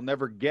piece, but you'll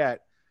never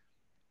get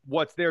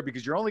what's there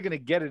because you're only going to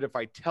get it if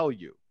I tell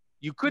you.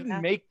 You couldn't yeah.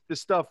 make the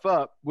stuff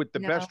up with the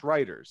No, best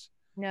writers.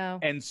 no.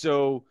 And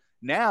so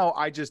now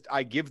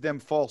I give them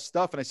false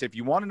stuff and I say, if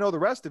you want to know the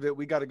rest of it,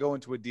 we got to go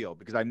into a deal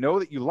because I know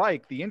that you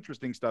like the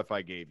interesting stuff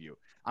I gave you.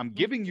 I'm Mm.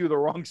 giving you the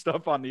wrong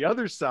stuff on the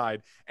other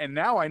side. And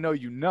now I know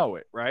you know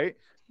it, right?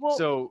 Well,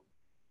 So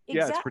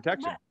yeah, it's exactly.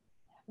 protection.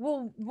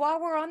 Well,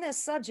 while we're on this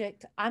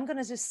subject, I'm going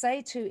to just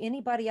say to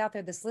anybody out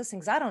there that's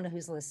listening, because I don't know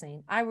who's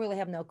listening. I really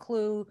have no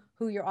clue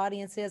who your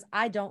audience is.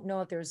 I don't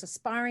know if there's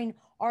aspiring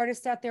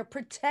artists out there.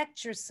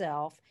 Protect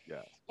yourself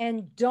Yes.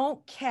 and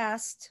don't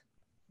cast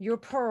your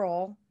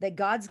pearl that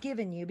God's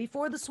given you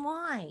before the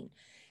swine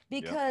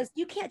Yep. because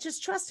you can't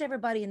just trust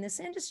everybody in this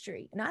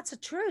industry. And that's the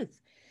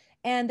truth.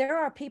 And there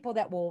are people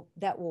that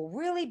will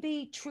really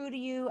be true to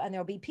you, and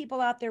there'll be people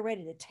out there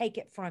ready to take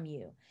it from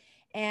you.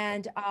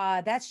 And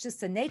that's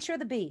just the nature of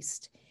the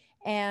beast.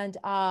 And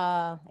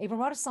even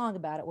wrote a song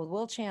about it with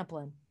Will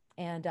Champlin,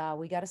 and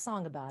we got a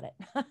song about it.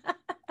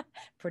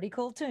 Pretty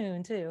cool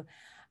tune too.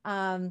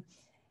 Um,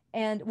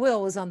 and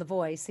Will was on The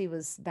Voice. He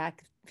was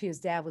back. His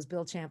dad was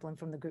Bill Champlin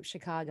from the group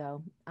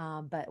Chicago.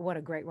 But what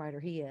a great writer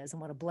he is,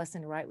 and what a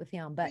blessing to write with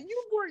him. But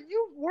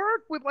You've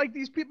worked with like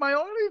these people. My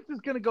audience is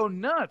gonna go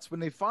nuts when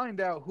they find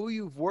out who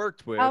you've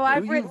worked oh, with, who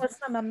I've written you've with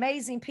some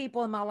amazing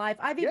people in my life.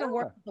 I've yeah. even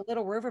worked with the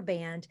Little River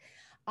Band.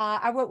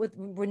 I wrote with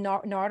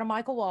Narada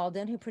Michael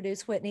Walden, who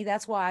produced Whitney.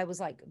 That's why I was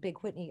like big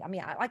Whitney. I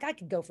mean, I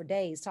could go for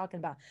days talking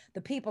about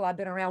the people I've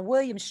been around.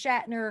 William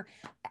Shatner,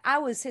 I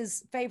was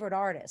his favorite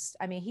artist.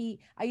 I mean,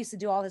 I used to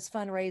do all his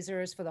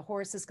fundraisers for the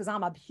horses because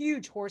I'm a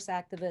huge horse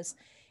activist,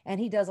 and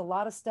he does a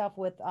lot of stuff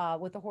with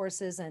the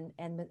horses and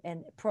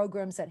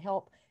programs that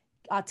help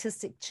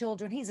autistic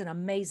children. He's an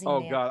amazing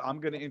Oh man. God,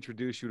 I'm going to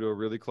introduce you to a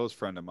really close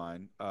friend of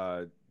mine,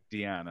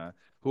 Deanna,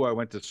 who I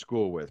went to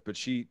school with. But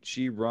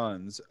she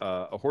runs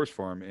a horse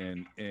farm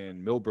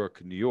in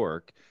Millbrook, New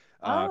York,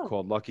 Oh,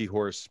 called Lucky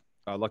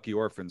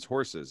Orphans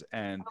Horses,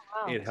 and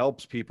wow. it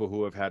helps people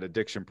who have had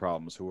addiction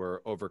problems, who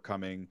are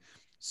overcoming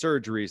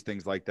surgeries,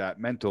 things like that,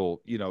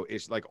 mental,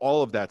 it's like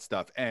all of that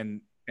stuff,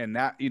 and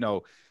that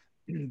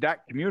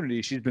that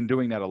community, she's been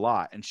doing that a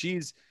lot, and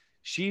she's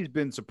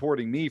been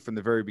supporting me from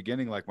the very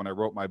beginning, like when I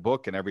wrote my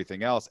book and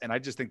everything else. And I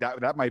just think that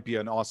that might be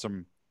an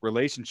awesome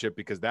relationship,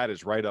 because that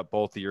is right up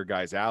both of your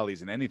guys'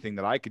 alleys, and anything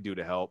that I could do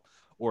to help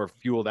or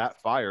fuel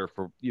that fire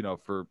for,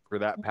 for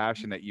that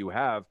passion that you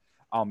have,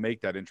 I'll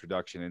make that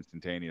introduction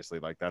instantaneously.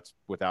 Like, that's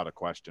without a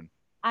question.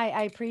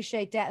 I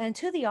appreciate that. And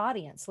to the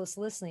audience that's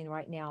listening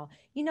right now,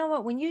 you know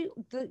what? When you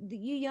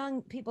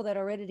young people that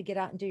are ready to get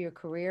out and do your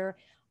career,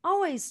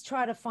 always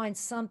try to find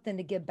something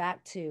to give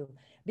back to,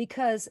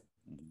 because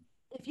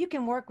if you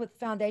can work with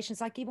foundations,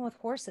 like even with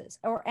horses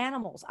or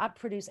animals, I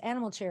produce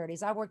animal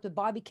charities. I worked with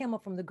Bobby Kimmel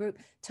from the group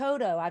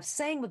Toto. I've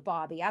sang with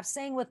Bobby. I've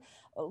sang with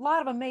a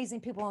lot of amazing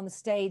people on the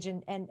stage,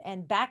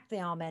 and backed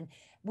them. And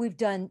we've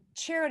done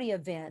charity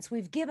events.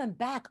 We've given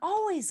back.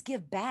 Always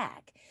give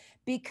back,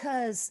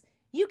 because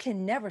you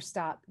can never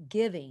stop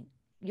giving.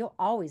 You'll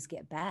always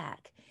get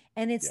back.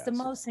 And it's the Yes.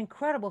 most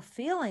incredible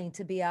feeling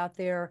to be out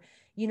there,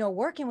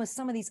 working with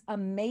some of these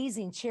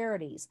amazing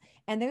charities.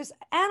 And there's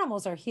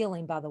animals are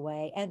healing, by the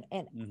way. And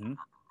Mm-hmm.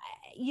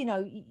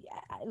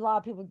 a lot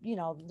of people,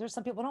 there's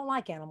some people don't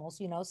like animals,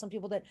 some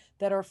people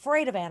that are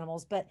afraid of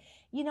animals. But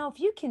if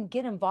you can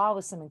get involved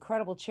with some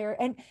incredible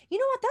charity, and you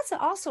know what, that's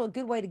also a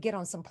good way to get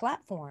on some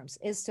platforms,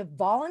 is to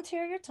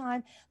volunteer your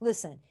time.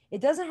 Listen,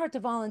 it doesn't hurt to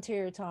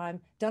volunteer your time.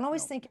 Don't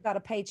always No, think about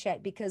a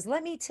paycheck, because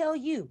let me tell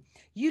you,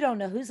 you don't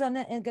know who's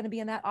going to be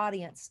in that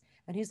audience,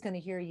 and who's going to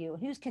hear you,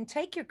 and who can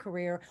take your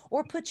career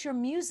or put your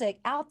music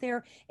out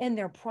there in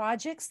their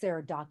projects,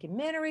 their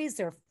documentaries,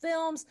 their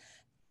films.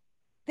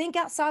 Think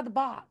outside the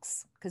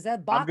box, because that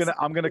I'm box. gonna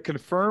I'm gonna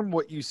confirm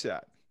what you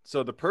said.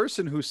 So the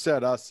person who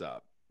set us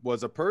up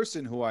was a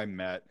person who I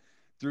met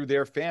through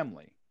their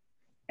family,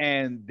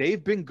 and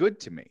they've been good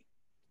to me.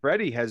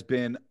 Freddie has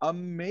been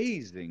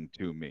amazing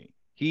to me.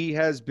 He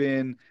has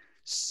been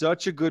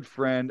such a good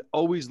friend,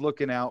 always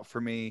looking out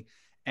for me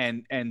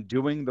and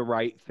doing the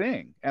right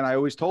thing. And I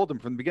always told him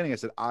from the beginning, I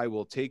said, I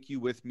will take you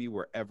with me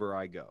wherever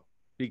I go,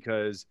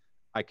 because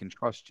I can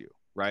trust you,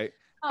 right?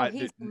 Oh, I,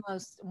 he's the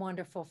most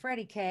wonderful.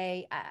 Freddie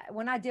K.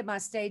 When I did my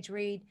stage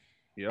read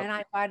yep. and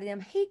I invited him,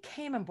 he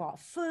came and brought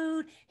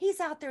food. He's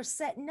out there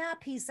setting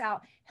up. He's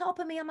out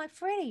helping me. I'm like,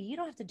 Freddie, you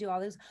don't have to do all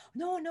this.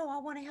 No, no, I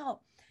want to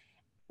help.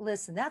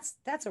 Listen, that's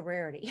a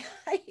rarity.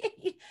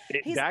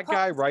 He's That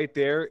guy always, right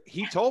there,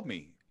 he told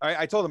me.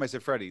 I told him, I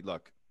said, Freddie,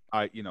 look,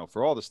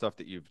 for all the stuff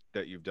that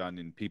you've done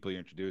and people you're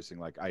introducing,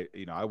 like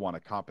I want to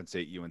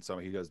compensate you in some.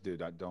 He goes,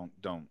 dude, don't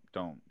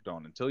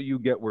until you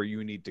get where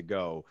you need to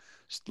go.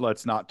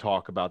 Let's not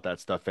talk about that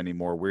stuff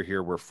anymore. We're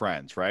here, we're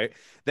friends, right?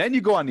 Then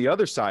you go on the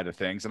other side of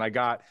things, and I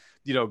got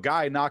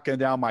guy knocking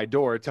down my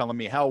door telling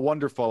me how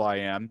wonderful I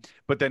am,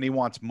 but then he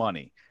wants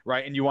money,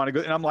 right? And you want to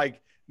go, and I'm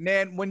like,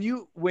 man, when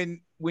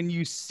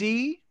you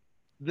see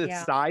the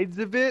yeah. sides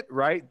of it,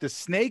 right? The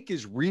snake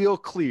is real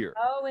clear.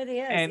 Oh, it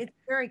is. And It's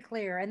very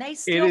clear. And they it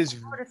still is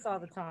support us all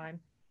the time.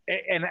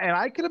 and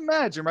I could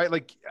imagine, right?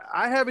 Like,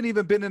 I haven't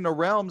even been in the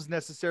realms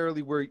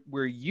necessarily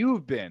where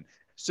you've been.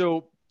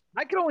 So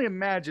I can only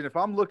imagine, if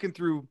I'm looking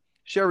through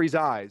Sheri's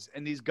eyes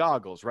and these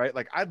goggles, right?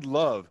 Like, I'd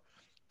love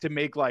to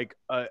make like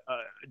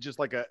just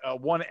like a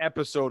one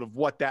episode of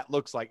what that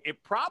looks like.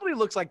 It probably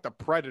looks like the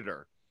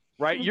Predator,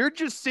 right? You're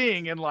just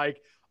seeing in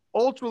like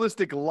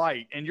ultralistic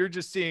light, and you're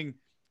just seeing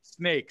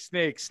snake,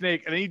 snake,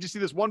 snake, and then you just see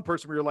this one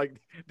person where you're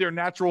like, their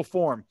natural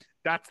form.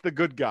 That's the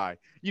good guy.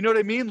 You know what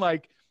I mean?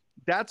 Like,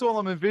 that's all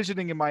I'm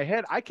envisioning in my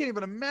head. I can't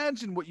even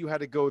imagine what you had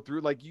to go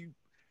through. Like,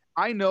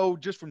 I know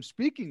just from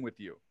speaking with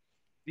you,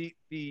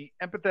 the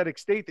empathetic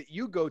state that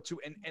you go to,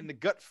 and the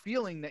gut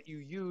feeling that you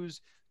use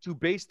to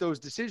base those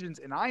decisions.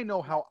 And I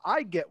know how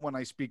I get when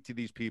I speak to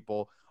these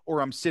people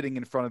or I'm sitting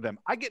in front of them.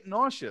 I get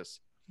nauseous,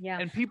 Yeah.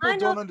 and people I know don't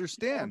the people.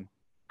 understand.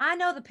 I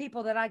know the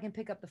people that I can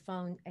pick up the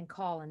phone and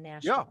call in Yeah.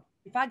 Nashville.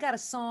 If I got a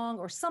song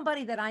or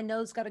somebody that I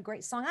know's got a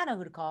great song, I know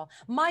who to call.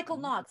 Michael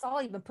Mhm. Knox.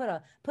 I'll even put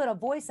a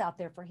voice out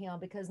there for him,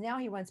 because now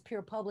he runs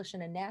Pure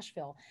Publishing in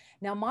Nashville.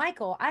 Now,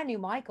 Michael, I knew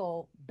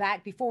Michael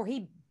back before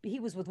he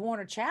was with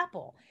Warner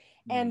Chappell.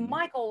 And Mhm.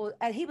 Michael,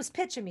 he was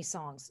pitching me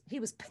songs. He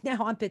was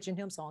now I'm pitching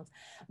him songs,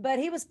 but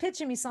he was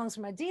pitching me songs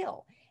for my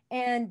deal.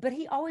 But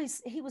he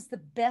was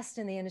the best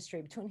in the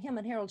industry, between him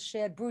and Harold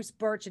Shedd, Bruce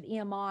Birch at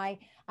EMI.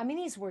 I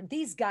mean,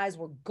 these guys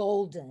were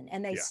golden,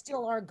 and they Yeah.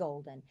 still are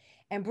golden.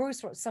 And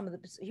Bruce wrote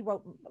he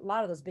wrote a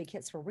lot of those big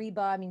hits for Reba.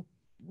 I mean,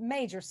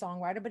 major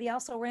songwriter, but he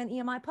also ran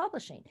EMI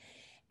Publishing.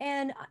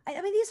 And I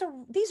mean,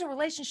 these are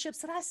relationships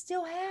that I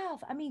still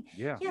have. I mean,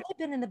 Yeah. yeah, they've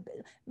been in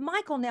the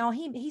Michael. Now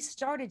he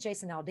started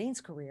Jason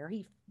Aldean's career.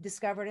 He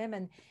discovered him,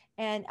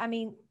 and I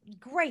mean,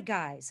 great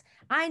guys.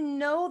 I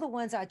know the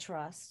ones I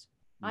trust.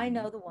 I Mhm.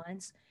 know the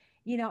ones,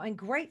 and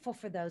grateful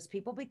for those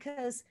people,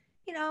 because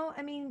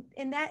I mean,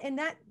 in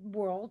that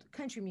world,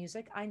 country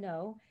music, I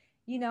know,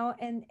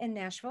 and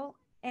Nashville,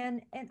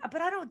 and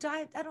but I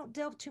don't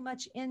delve too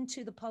much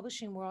into the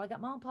publishing world. I got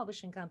my own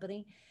publishing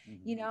company,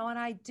 Mhm. and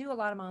I do a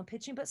lot of my own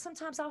pitching. But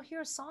sometimes I'll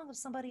hear a song of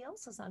somebody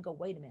else's, and I go,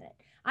 wait a minute,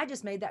 I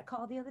just made that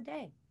call the other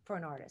day for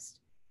an artist.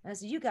 And I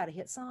said, you got a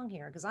hit song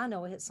here, because I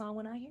know a hit song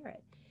when I hear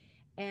it.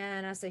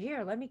 And I said,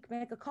 here, let me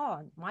make a call.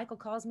 And Michael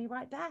calls me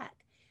right back.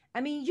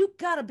 I mean, you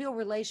got to build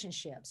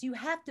relationships. You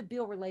have to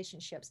build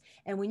relationships.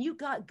 And when you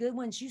got good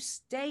ones, you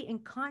stay in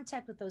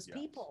contact with those Yes.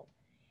 people.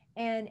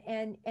 And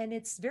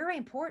it's very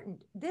important.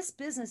 This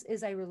business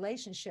is a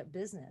relationship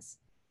business.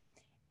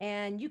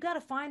 And you got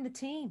to find the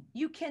team.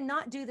 You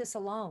cannot do this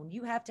alone.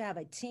 You have to have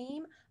a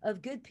team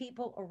of good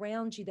people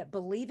around you that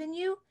believe in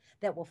you,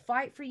 that will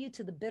fight for you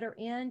to the bitter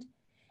end.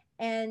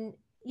 And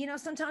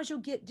sometimes you'll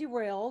get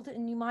derailed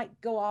and you might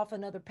go off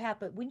another path,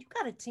 but when you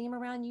got a team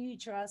around you you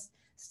trust,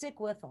 stick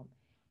with them,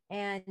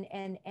 and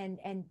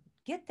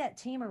get that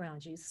team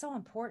around you. It's so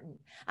important.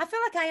 I feel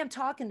like I am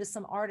talking to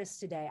some artists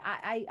today.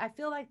 I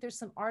feel like there's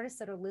some artists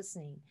that are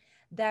listening,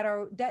 that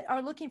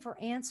are looking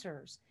for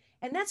answers,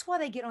 and that's why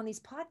they get on these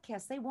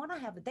podcasts. They want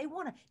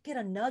to get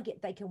a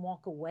nugget they can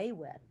walk away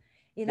with.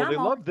 Well, they I'm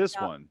all love this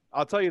about. one.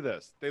 I'll tell you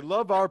this. They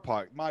love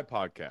my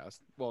podcast.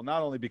 Well,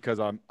 not only because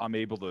I'm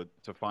able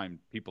to find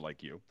people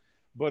like you,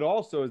 but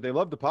also they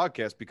love the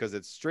podcast because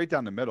it's straight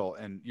down the middle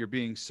and you're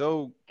being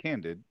so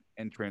candid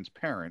and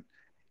transparent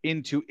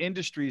into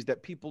industries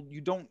that people you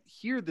don't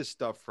hear this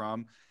stuff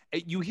from.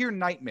 You hear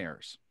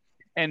nightmares.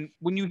 And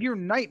when you hear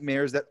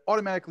nightmares, that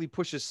automatically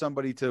pushes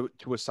somebody to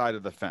a side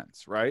of the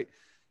fence, right?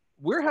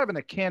 We're having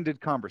a candid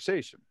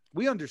conversation.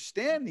 We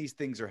understand these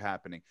things are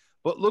happening,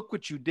 but look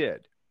what you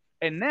did.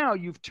 And now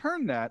you've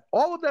turned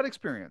all of that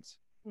experience.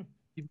 Hmm.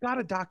 You've got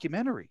a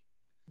documentary.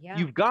 Yeah.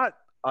 You've got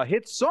a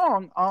hit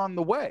song on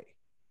the way.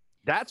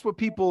 That's what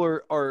people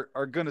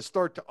are going to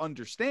start to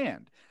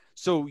understand.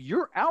 So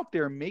you're out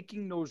there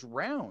making those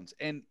rounds.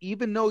 And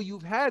even though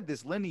you've had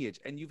this lineage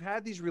and you've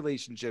had these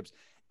relationships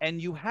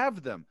and you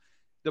have them,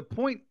 the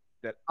point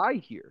that I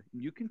hear,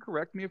 and you can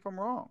correct me if I'm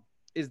wrong,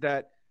 is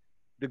that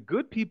the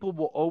good people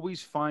will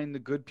always find the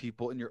good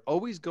people, and you're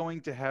always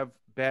going to have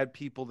bad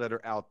people that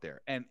are out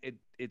there. And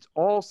it's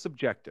all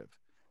subjective.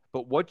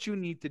 But what you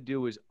need to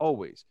do is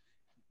always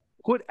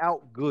put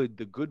out good,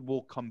 the good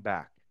will come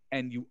back.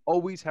 And you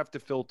always have to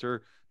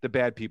filter the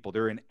bad people.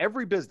 They're in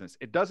every business.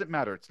 It doesn't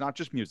matter. It's not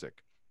just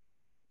music.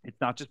 It's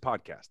not just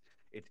podcast.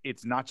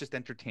 It's not just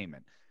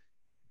entertainment.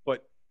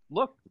 But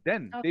look,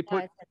 then Oh they yeah,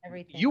 put it's in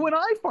you everything. and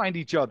I find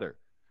each other,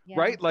 Yeah.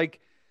 right? Like,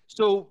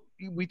 so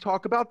we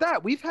talk about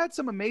that. We've had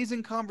some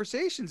amazing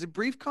conversations and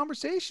brief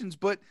conversations,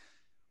 but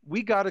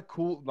we got a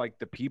cool, like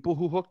the people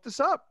who hooked us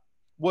up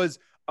was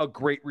a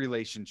great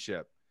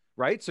relationship,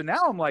 right? So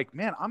now I'm like,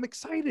 man, I'm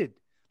excited.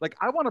 Like,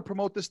 I want to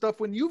promote this stuff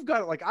when you've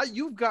got it. Like,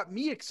 you've got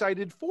me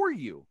excited for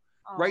you,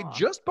 right? Oh,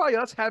 Just by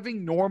us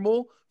having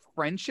normal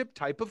friendship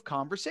type of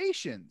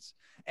conversations.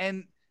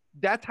 And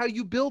that's how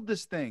you build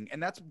this thing.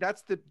 And that's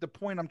the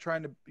point I'm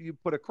trying to you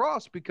put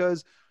across,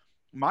 because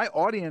my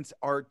audience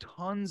are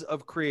tons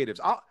of creatives.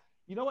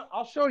 You know what?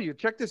 I'll show you.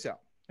 Check this out.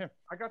 Here,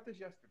 I got this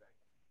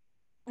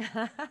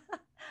yesterday.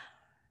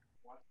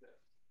 Watch this.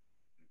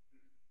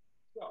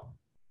 So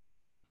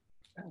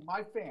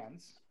my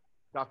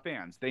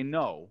fans, they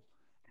know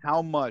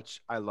how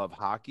much I love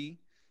hockey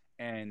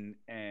and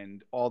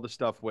all the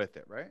stuff with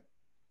it, right?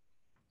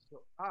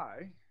 So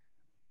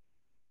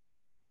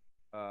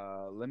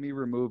let me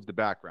remove the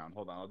background.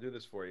 Hold on, I'll do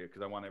this for you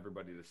because I want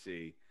everybody to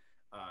see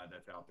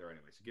that's out there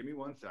anyway. So give me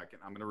 1 second.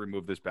 I'm going to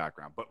remove this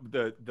background. But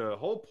the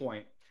whole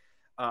point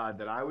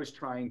that I was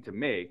trying to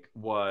make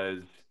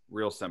was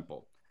real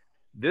simple.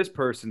 This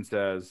person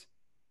says,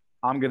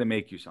 "I'm going to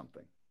make you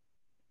something."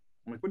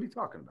 I'm like, "What are you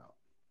talking about?"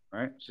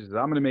 Right? She says,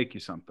 "I'm going to make you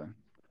something."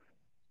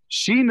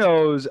 She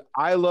knows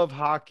I love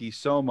hockey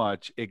so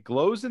much it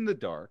glows in the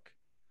dark,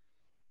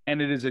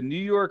 and it is a New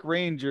York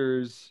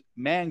Rangers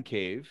man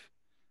cave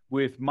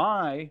with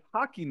my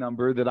hockey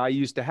number that I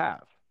used to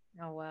have.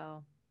 oh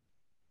wow.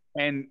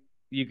 And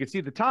you can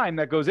see the time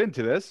that goes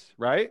into this,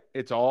 right?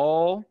 It's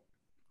all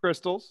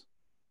crystals.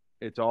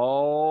 It's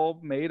all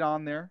made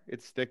on there.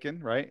 It's sticking,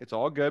 right? It's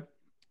all good,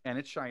 and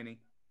it's shiny.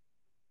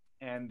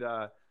 And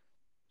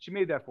she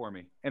made that for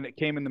me, and it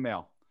came in the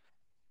mail,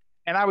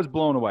 and I was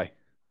blown away.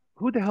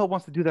 Who the hell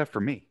wants to do that for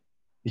me?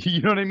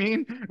 You know what I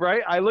mean?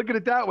 Right? I look at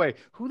it that way.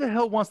 Who the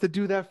hell wants to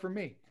do that for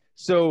me?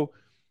 So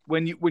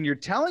when you're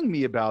telling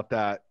me about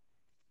that,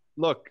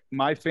 look,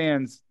 my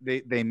fans,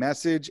 they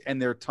message, and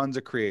there are tons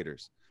of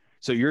creators.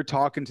 So you're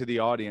talking to the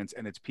audience,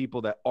 and it's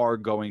people that are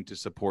going to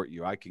support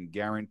you. I can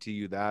guarantee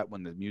you that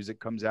when the music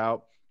comes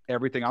out,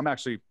 everything. I'm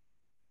actually,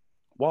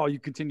 while you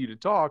continue to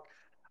talk,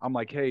 I'm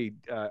like, hey,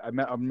 I'm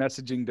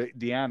messaging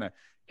Deanna.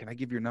 Can I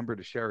give your number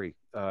to Sheri?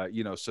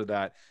 So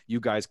that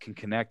you guys can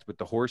connect with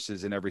the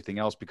horses and everything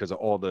else because of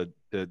all the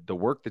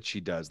work that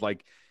she does.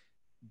 Like,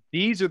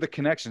 these are the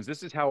connections.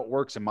 This is how it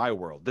works in my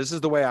world. This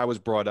is the way I was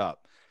brought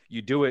up.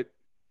 You do it,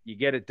 you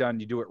get it done,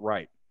 you do it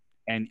right.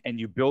 And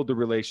you build the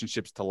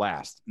relationships to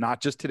last,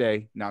 not just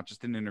today, not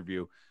just an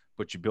interview,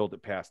 but you build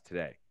it past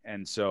today.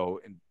 And so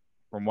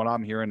from what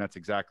I'm hearing, that's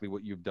exactly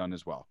what you've done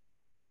as well.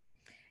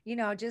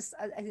 Just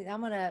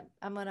I'm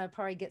gonna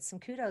probably get some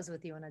kudos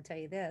with you when I tell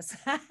you this.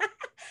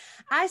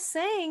 I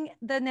sang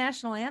the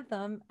national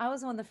anthem. I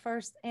was one of the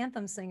first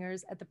anthem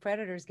singers at the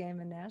Predators game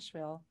in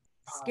Nashville.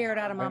 scared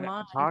out of my And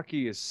mind.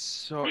 hockey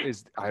is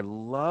I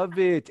love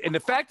it. And the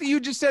fact that you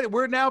just said it,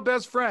 we're now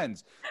best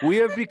friends. We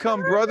have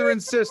become brother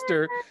and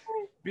sister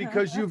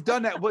because you've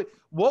done that.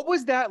 What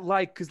was that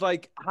like? Because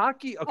like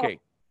hockey, Oh, okay,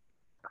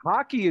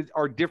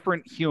 are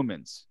different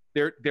humans.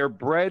 They're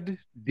bred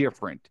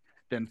different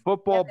than yeah,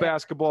 football, they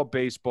basketball,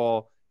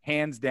 baseball.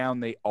 Hands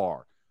down, they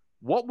are.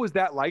 What was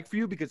that like for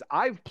you? Because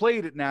I've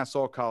played at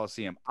Nassau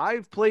Coliseum.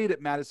 I've played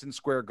at Madison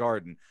Square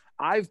Garden.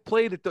 I've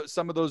played at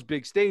some of those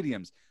big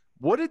stadiums.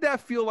 What did that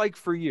feel like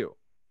for you?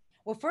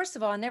 Well, first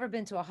of all, I never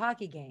been to a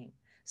hockey game.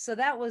 So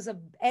that was a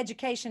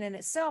education in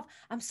itself.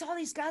 I saw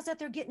these guys out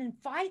there getting in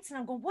fights, and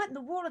I'm going, "What in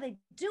the world are they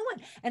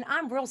doing?" And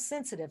I'm real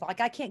sensitive.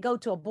 Like I can't go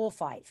to a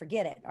bullfight,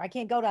 forget it. Or I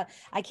can't go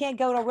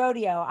to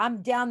rodeo.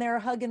 I'm down there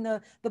hugging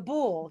the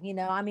bull.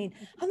 I mean,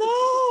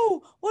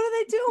 no, what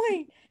are they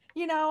doing?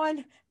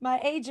 And my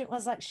agent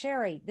was like,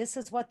 "Sheri, this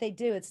is what they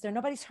do. They're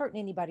nobody's hurting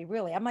anybody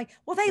really." I'm like,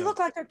 "Well, they Yeah. look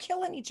like they're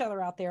killing each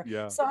other out there."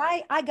 Yeah. So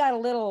I got a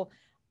little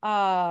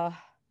I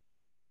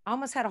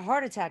almost had a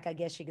heart attack, I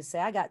guess you could say.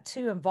 I got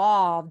too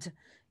involved.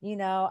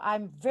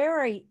 I'm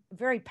very,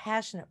 very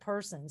passionate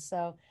person.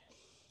 So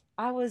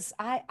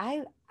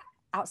I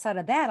outside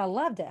of that, I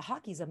loved it.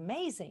 Hockey's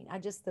amazing. I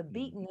just the Mm.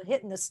 beating,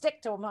 hitting the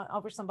stick to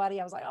over somebody.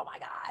 I was like, oh my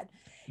God,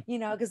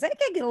 because they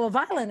can get a little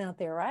violent out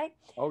there, right?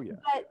 Oh yeah.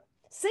 But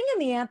singing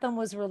the anthem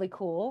was really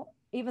cool,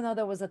 even though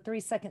there was a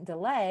 3-second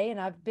delay. And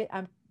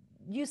I'm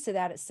used to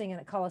that at singing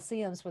at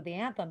Coliseums with the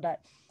anthem,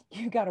 but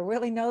you got to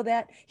really know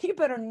that. You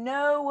better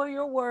know where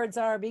your words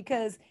are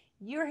because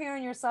you're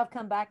hearing yourself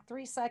come back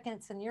 3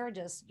 seconds and you're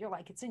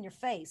like, it's in your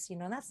face,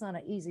 and that's not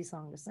an easy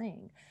song to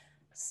sing.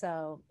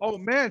 So, Oh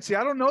man, see,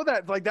 I don't know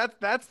that. Like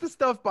that's the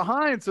stuff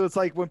behind. So it's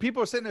like when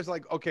people are sitting there, it's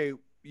like, okay,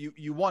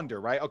 you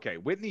wonder, right? Okay,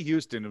 Whitney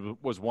Houston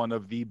was one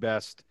of the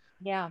best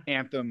yeah.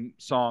 anthem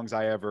songs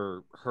I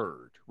ever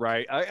heard,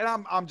 right?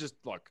 And I'm just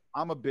look,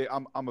 I'm a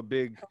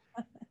big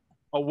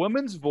a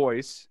woman's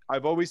voice.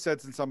 I've always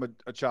said since I'm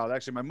a child.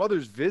 Actually, my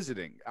mother's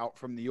visiting out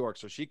from New York,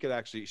 so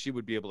she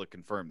would be able to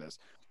confirm this.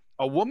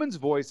 A woman's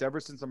voice, ever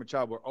since I'm a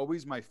child, were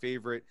always my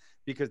favorite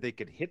because they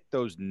could hit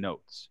those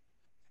notes.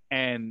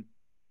 And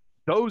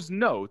those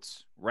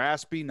notes,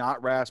 raspy,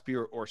 not raspy,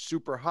 or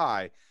super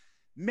high,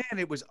 man,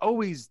 it was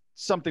always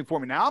something for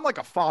me. Now I'm like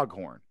a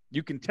foghorn.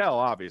 You can tell,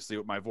 obviously,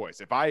 with my voice.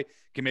 If I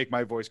can make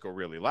my voice go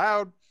really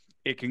loud,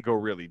 it can go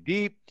really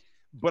deep,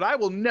 but I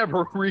will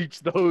never reach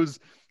those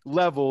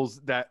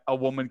levels that a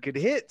woman could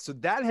hit. So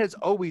that has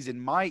always in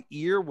my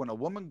ear when a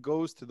woman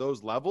goes to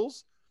those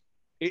levels,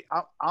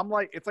 I'm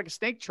like, it's like a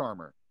snake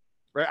charmer,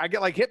 right? I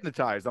get like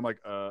hypnotized. I'm like,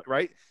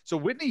 right. So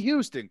Whitney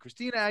Houston,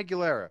 Christina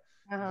Aguilera,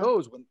 Uh-huh.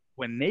 those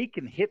when they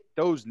can hit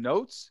those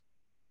notes,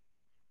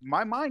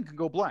 my mind can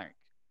go blank.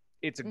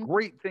 It's a Mhm.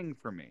 great thing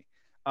for me.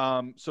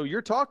 So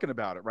you're talking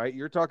about it, right?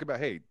 You're talking about,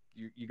 hey,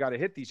 you got to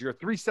hit these. You're a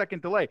 3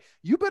 second delay.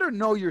 You better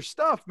know your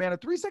stuff, man. A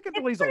 3 second It's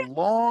delay is a pretty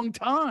long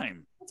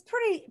time. It's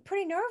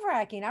pretty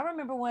nerve-wracking. I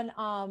remember when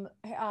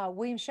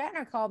William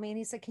Shatner called me and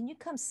he said, "Can you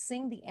come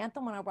sing the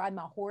anthem when I ride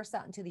my horse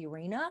out into the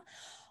arena?"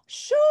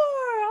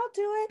 Sure, I'll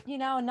do it.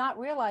 Not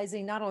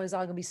realizing not only is I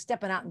going to be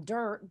stepping out in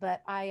dirt,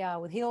 but I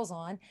with heels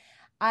on.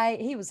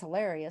 He was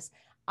hilarious.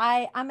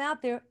 I'm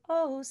out there,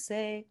 oh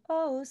say,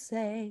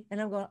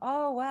 and I'm going,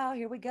 oh wow,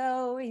 here we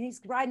go. And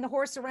he's riding the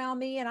horse around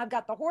me, and I've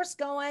got the horse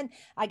going.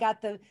 I got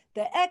the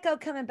echo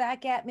coming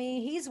back at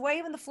me. He's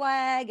waving the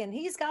flag, and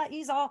he's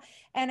all,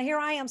 and here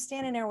I am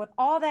standing there with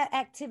all that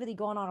activity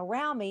going on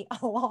around me,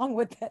 along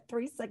with that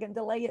 3 second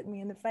delay hitting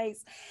me in the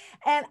face.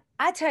 And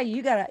I tell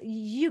you,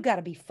 you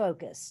gotta be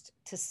focused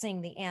to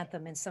sing the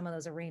anthem in some of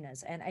those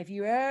arenas. And if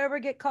you ever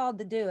get called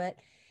to do it,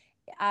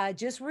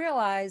 just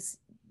realize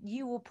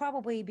you will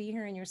probably be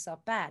hearing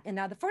yourself back. And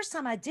now the first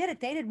time I did it,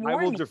 they didn't I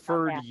warn will me about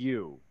defer to that.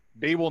 you.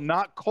 They will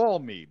not call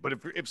me, but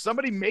if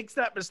somebody makes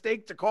that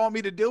mistake to call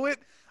me to do it,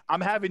 I'm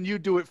having you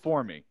do it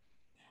for me.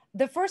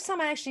 The first time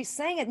I actually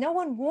sang it, no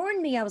one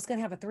warned me I was going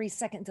to have a 3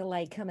 second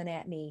delay coming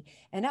at me.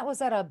 And that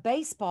was at a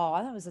baseball. I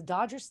think it was a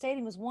Dodger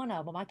Stadium was one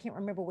of them. I can't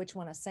remember which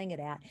one I sang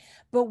it at.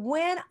 But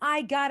when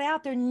I got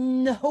out there,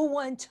 no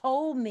one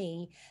told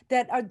me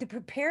that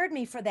prepared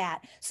me for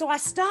that. So I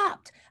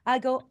stopped. I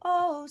go,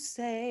 oh,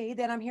 say.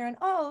 Then I'm hearing,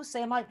 oh,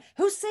 say. I'm like,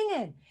 who's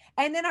singing?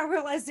 And then I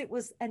realized it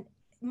was an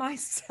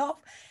myself,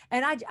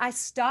 and I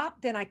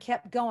stopped. Then I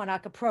kept going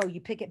like a pro. You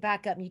pick it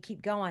back up and you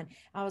keep going.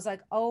 I was like,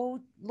 oh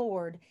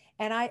Lord.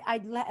 And I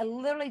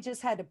literally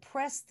just had to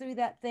press through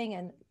that thing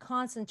and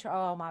concentrate.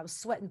 Oh, I was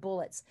sweating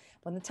bullets.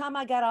 By the time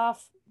I got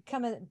off,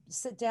 come and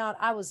sit down,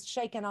 I was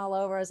shaking all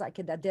over. I was like,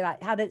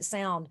 how did it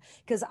sound?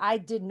 Because I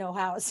didn't know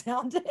how it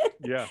sounded.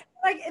 Yeah.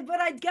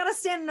 But I got a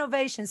standing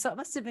ovation, so it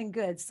must have been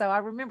good. So I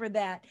remember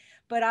that.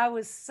 But I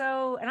was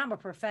and I'm a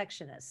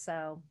perfectionist,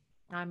 so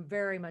I'm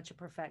very much a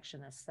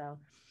perfectionist. So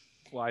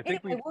Well, I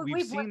think anyway, we've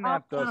we've went seen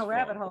off that down thus a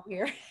rabbit far. hole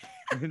here.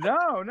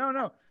 No, no,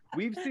 no.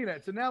 We've seen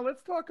it. So now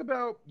let's talk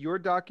about your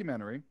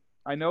documentary.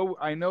 I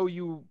know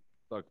you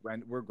look,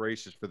 and we're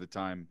gracious for the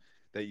time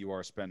that you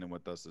are spending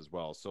with us as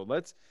well. So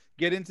let's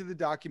get into the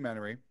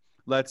documentary.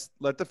 Let's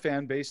let the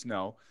fan base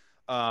know.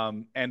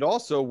 And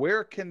also,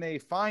 where can they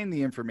find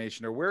the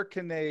information, or where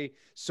can they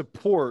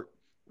support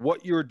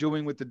what you're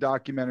doing with the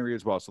documentary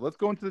as well? So let's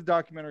go into the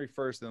documentary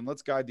first, and then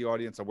let's guide the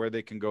audience on where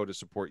they can go to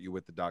support you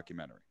with the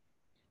documentary.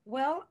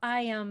 Well,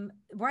 I am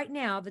right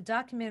now. The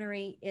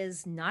documentary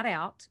is not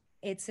out.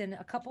 It's in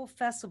a couple of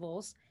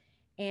festivals,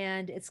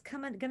 and it's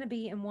coming going to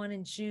be in one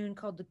in June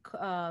called the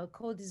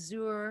Côte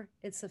d'Azur.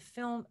 It's a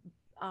film.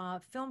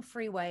 Film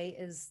Freeway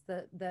is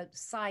the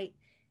site.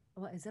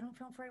 What is it on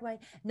Film Freeway?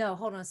 No,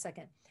 hold on a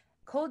second.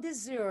 Côte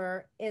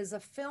d'Azur is a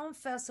film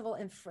festival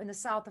in the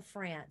south of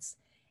France,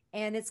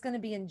 and it's going to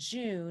be in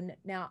June.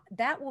 Now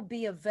that will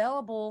be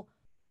available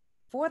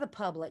for the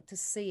public to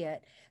see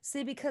it.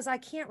 See, because I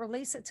can't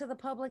release it to the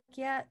public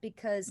yet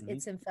because Mm-hmm.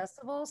 it's in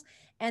festivals.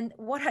 And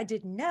what I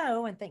didn't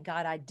know, and thank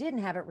God I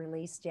didn't have it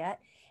released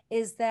yet,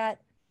 is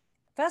that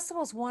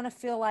festivals want to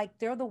feel like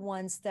they're the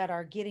ones that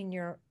are getting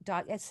your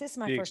doc. This is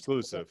my The first time doing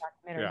exclusive.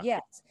 a documentary. Yeah.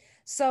 Yes.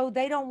 So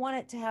they don't want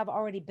it to have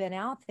already been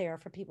out there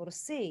for people to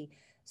see.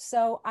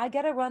 So I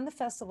got to run the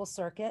festival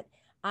circuit.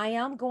 I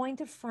am going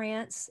to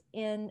France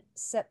in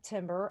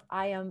September.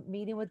 I am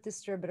meeting with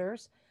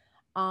distributors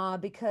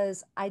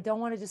because I don't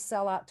want to just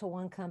sell out to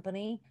one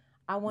company.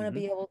 I want to Mm-hmm.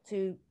 be able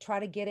to try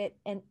to get it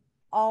in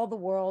all the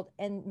world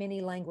and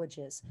many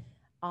languages.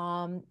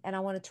 And I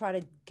want to try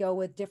to go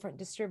with different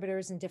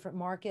distributors in different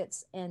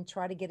markets and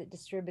try to get it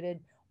distributed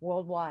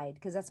worldwide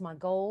because that's my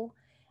goal.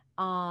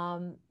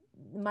 Um,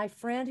 my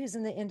friend who's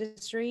in the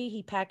industry,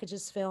 he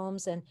packages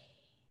films and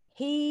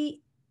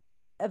he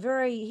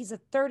he's a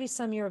 30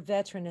 some year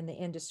veteran in the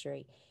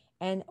industry.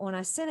 And when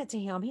I sent it to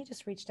him, he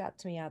just reached out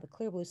to me out of the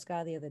clear blue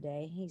sky the other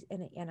day.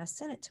 And I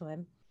sent it to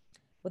him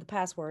with a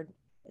password.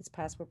 It's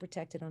password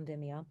protected on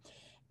Vimeo.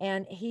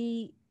 And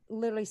he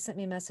literally sent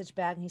me a message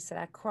back and he said,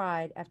 I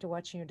cried after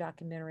watching your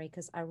documentary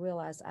because I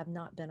realized I've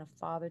not been a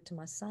father to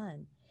my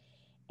son.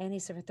 And he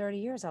said, for 30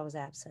 years, I was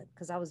absent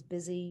because I was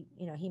busy.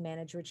 You know, he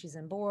managed Richie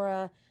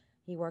Zambora.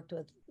 He worked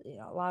with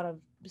a lot of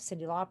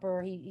Cyndi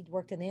Lauper. He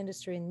worked in the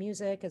industry in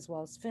music as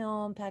well as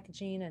film,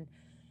 packaging.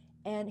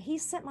 And he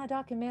sent my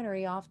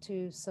documentary off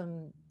to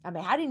some, I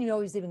mean, I didn't know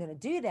he was even going to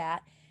do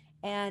that.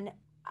 And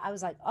I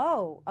was like,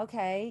 oh,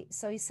 okay.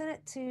 So he sent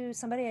it to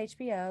somebody at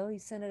HBO. He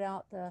sent it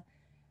out the,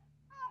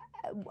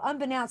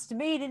 unbeknownst to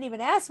me, he didn't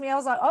even ask me. I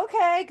was like,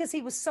 okay, because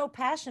he was so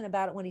passionate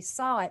about it when he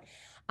saw it.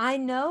 I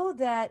know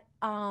that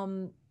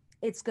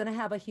it's going to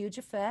have a huge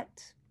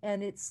effect,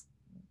 and it's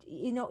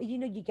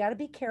you got to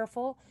be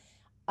careful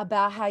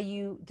about how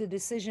you the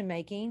decision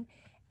making,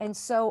 and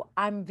so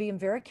I'm being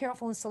very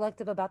careful and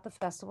selective about the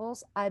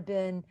festivals. I've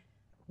been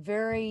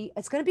very.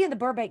 It's going to be in the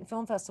Burbank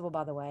Film Festival,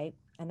 by the way,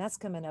 and that's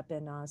coming up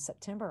in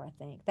September. I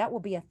think that will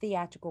be a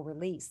theatrical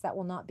release. That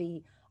will not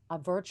be a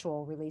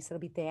virtual release. It'll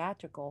be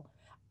theatrical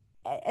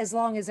as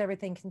long as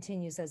everything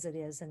continues as it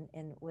is and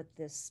with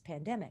this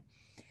pandemic.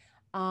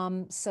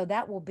 So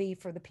that will be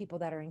for the people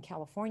that are in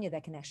California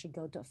that can actually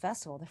go to a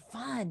festival. They're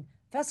fun.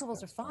 Festivals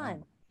are That's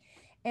fun.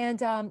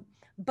 fun. And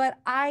but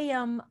I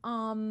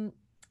am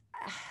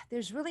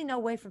there's really no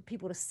way for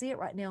people to see it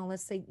right now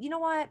unless they, you know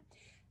what?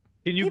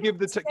 Can you People give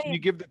the keep can you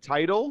saying, give the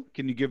title?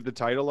 Can you give the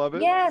title of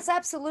it? yes,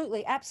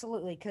 absolutely,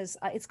 absolutely, because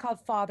it's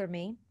called Father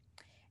Me.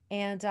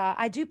 And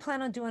I do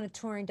plan on doing a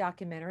touring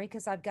documentary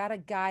because I've got a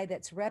guy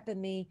that's repping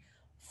me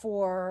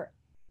for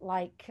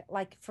like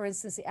for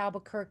instance the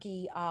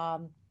Albuquerque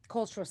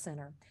Cultural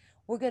Center.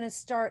 We're going to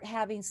start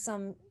having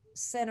some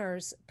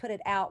centers put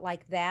it out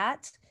like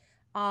that,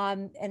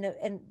 and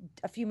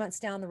a few months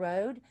down the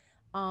road,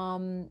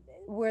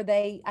 where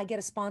they I get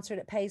a sponsor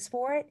that pays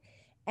for it,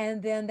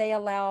 and then they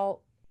allow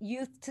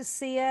youth to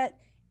see it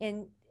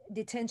in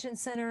detention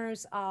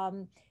centers.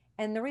 And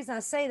the reason I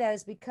say that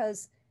is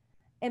because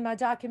in my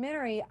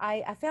documentary,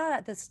 I found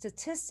out the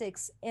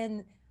statistics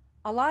in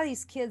a lot of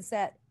these kids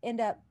that end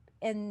up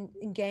in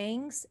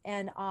gangs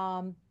and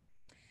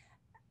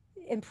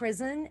in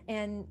prison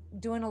and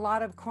doing a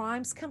lot of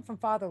crimes come from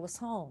fatherless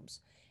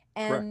homes.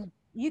 Correct. And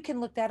you can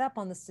look that up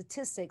on the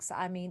statistics.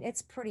 I mean,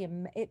 it's pretty,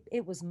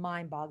 it was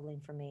mind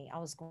boggling for me. I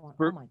was going, oh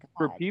For my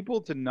for God.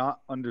 people to not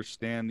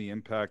understand the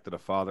impact that a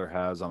father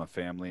has on a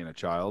family and a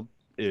child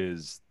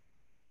is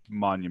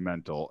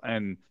monumental.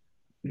 And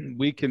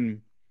we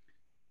can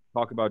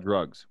talk about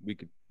drugs. We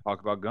could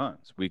talk about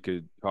guns. We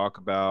could talk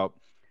about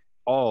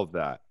all of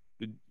that.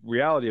 The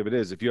reality of it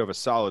is, if you have a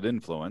solid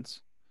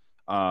influence,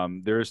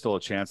 there is still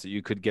a chance that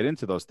you could get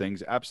into those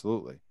things.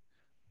 Absolutely.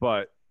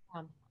 But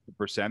Um, the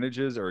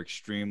percentages are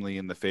extremely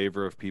in the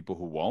favor of people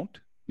who won't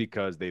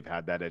because they've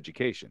had that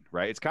education,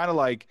 right? It's kind of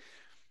like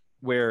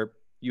where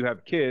you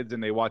have kids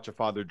and they watch a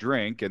father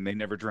drink and they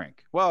never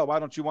drink. Well, why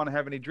don't you want to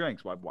have any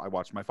drinks? Well, I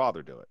watched my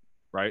father do it,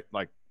 right?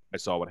 Like I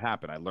saw what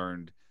happened. I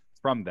learned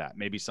from that.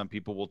 Maybe some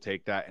people will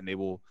take that and they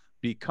will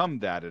become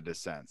that in a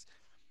sense.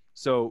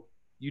 So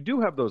you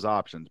do have those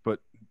options, but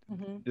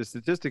mhm. the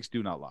statistics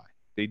do not lie.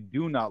 They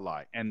do not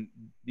lie. And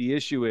the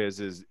issue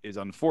is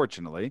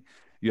unfortunately,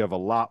 you have a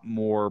lot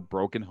more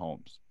broken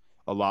homes,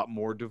 a lot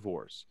more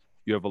divorce.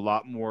 You have a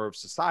lot more of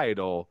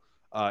societal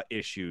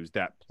issues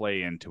that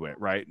play into it,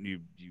 right?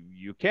 And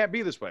you can't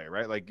be this way,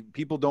 right? Like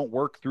people don't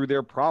work through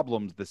their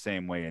problems the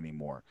same way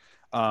anymore.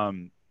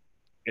 Um,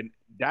 and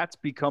that's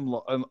become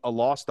a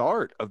lost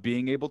art of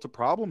being able to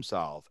problem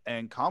solve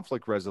and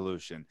conflict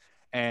resolution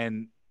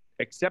and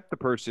accept the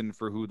person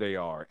for who they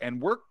are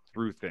and work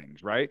through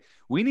things, right?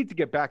 We need to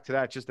get back to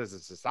that just as a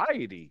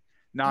society,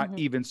 not Mhm.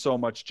 even so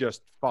much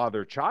just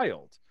father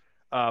child.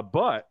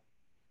 But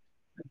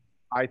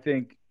I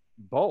think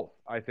both.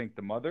 I think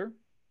the mother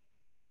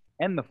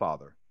and the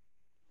father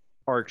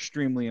are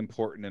extremely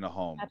important in a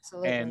home. And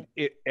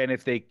Absolutely.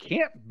 if they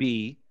can't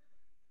be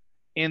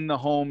in the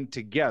home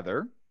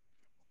together,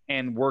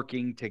 and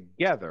working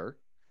together,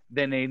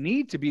 then they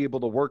need to be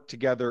able to work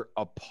together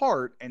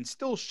apart and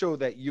still show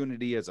that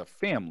unity as a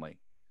family.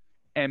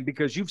 And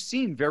because you've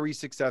seen very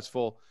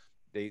successful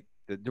the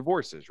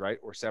divorces, right?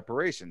 Or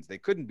separations, they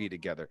couldn't be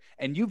together.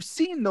 And you've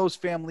seen those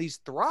families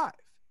thrive.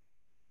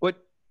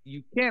 But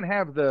you can't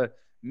have the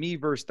me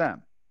versus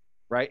them,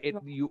 right?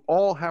 You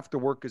all have to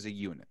work as a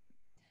unit.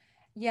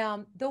 Yeah,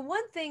 the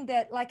one thing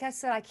that, like I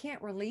said, I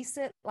can't release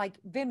it,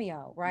 like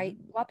Vimeo, right?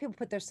 Mm-hmm. A lot of people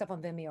put their stuff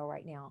on Vimeo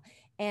right now,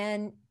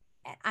 and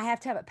I have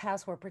to have it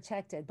password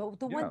protected. But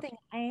the one Yeah. thing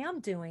I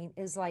am doing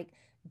is like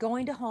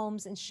going to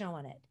homes and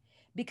showing it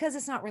because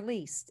it's not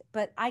released,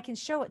 but I can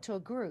show it to a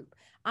group.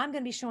 I'm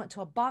going to be showing it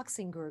to a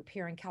boxing group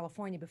here in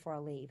California before I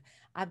leave.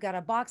 I've got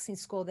a boxing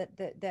school that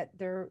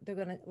they're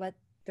going to let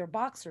their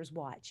boxers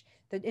watch.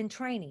 They're in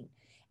training,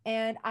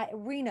 and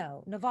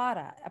Reno,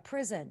 Nevada, a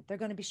prison. They're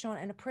going to be showing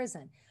it in a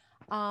prison,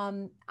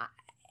 and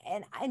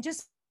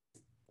just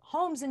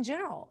homes in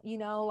general,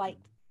 like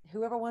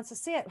whoever wants to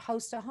see it,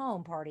 host a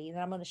home party, and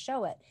I'm going to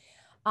show it.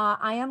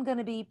 I am going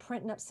to be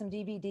printing up some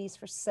DVDs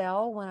for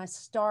sale when I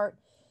start.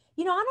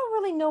 I don't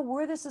really know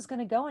where this is going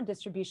to go in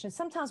distribution.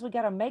 Sometimes we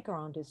got to make our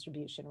own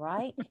distribution,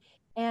 right?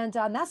 And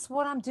that's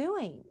what I'm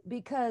doing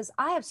because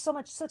I have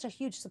such a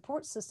huge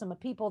support system of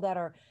people that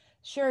are,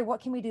 Sheri,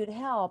 what can we do to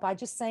help? I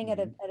just sang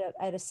Mm-hmm.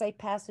 at a Safe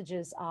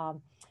Passages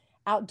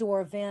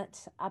outdoor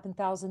event up in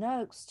Thousand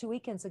Oaks 2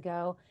 weekends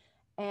ago,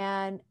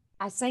 and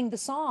I sang the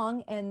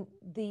song, and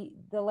the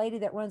lady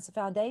that runs the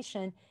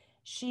foundation,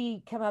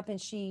 she come up and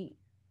she,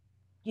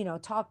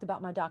 talked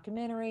about my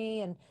documentary,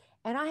 and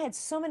I had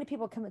so many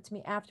people come up to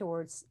me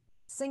afterwards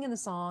singing the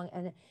song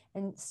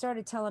and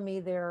started telling me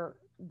their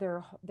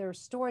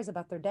stories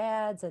about their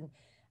dads, and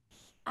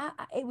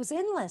it was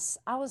endless.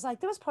 I was like,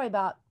 there was probably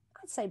about,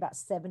 I'd say about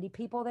 70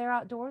 people there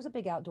outdoors, a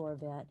big outdoor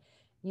event,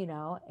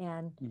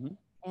 and Mm-hmm.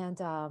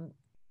 and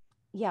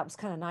yeah, it was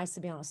kind of nice to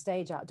be on a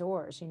stage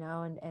outdoors,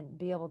 and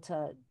be able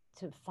to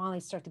finally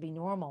start to be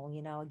normal,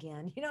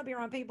 again, be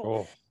around people.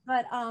 Oh,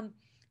 But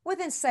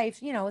within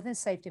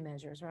safety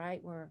measures,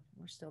 right? We're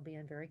still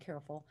being very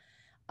careful.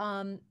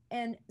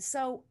 And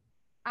so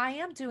I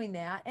am doing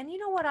that. And you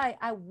know what?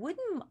 I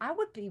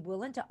would be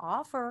willing to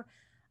offer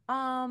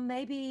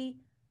maybe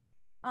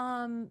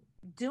um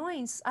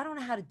I don't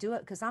know how to do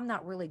it because I'm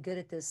not really good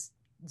at this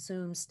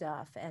Zoom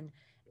stuff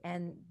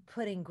and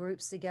putting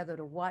groups together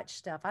to watch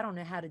stuff. I don't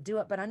know how to do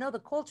it, but I know the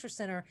Culture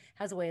Center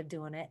has a way of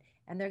doing it,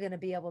 and they're going to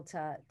be able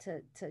to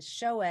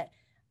show it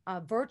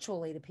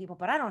virtually to people.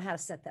 But I don't know how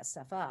to set that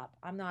stuff up.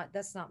 I'm not.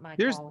 That's not my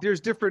call.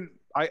 there's different.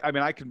 I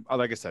mean, I can,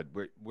 like I said,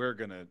 we're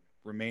gonna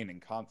remain in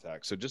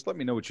contact. So just let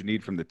me know what you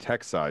need from the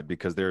tech side,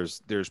 because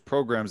there's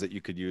programs that you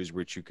could use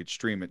which you could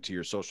stream it to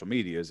your social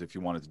medias if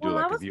you wanted to do Well,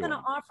 I like a was going to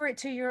viewing. offer it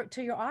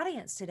to your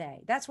audience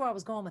today. That's where I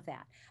was going with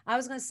that. I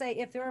was going to say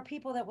if there are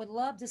people that would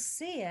love to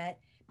see it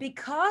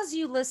because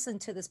you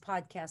listened to this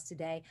podcast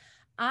today,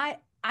 I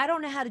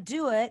don't know how to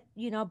do it,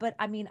 but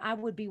I mean, I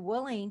would be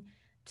willing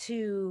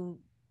to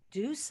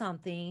do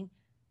something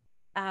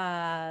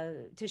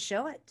to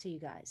show it to you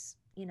guys,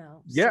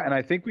 Yeah, and so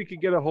I think we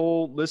could get a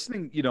whole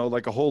listening,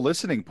 like a whole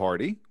listening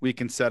party. We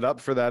can set up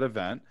for that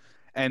event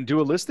and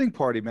do a listening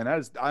party,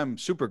 man. I'm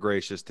super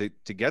gracious to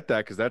get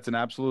that because that's an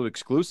absolute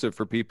exclusive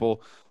for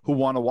people who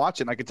want to watch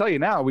it. And I can tell you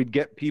now, we'd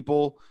get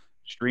people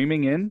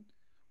streaming in, yeah.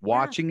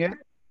 watching it,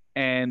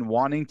 and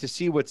wanting to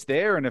see what's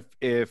there. And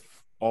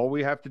if all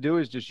we have to do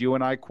is just you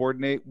and I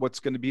coordinate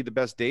what's going to be the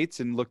best dates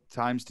and look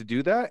times to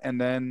do that,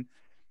 and then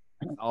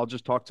I'll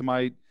just talk to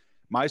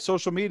my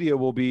social media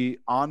will be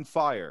on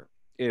fire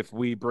if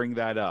we bring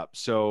that up.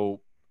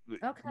 So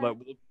Okay.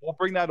 we'll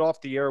bring that off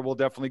the air. We'll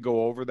definitely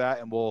go over that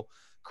and we'll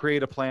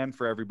create a plan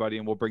for everybody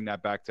and we'll bring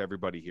that back to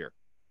everybody here.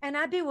 And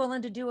I'd be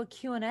willing to do a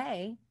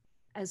Q&A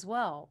as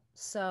well.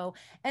 So,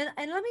 and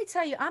let me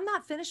tell you, I'm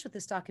not finished with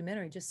this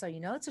documentary, just so you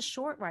know. It's a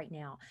short right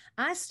now.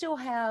 I still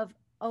have,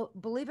 oh,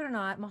 believe it or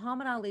not,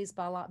 Muhammad Ali's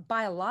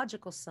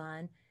biological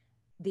son,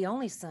 the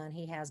only son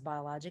he has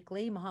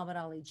biologically, Muhammad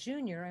Ali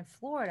Jr. in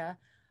Florida,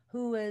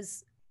 who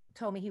has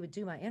told me he would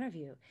do my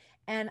interview.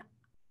 And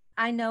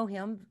I know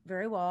him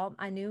very well.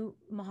 I knew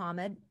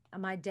Muhammad.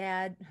 My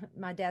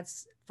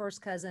dad's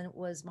first cousin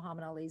was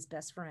Muhammad Ali's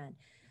best friend.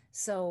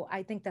 So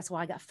I think that's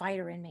why I got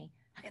fire in me.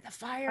 I got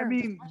I the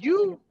mean, fire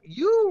in me.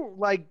 you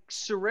like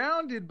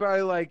surrounded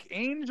by like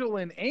angel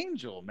and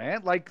angel,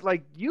 man. Like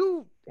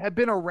you have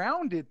been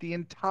around it the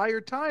entire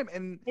time.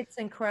 And It's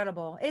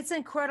incredible. It's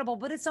incredible,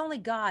 but it's only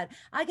God.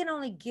 I can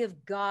only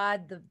give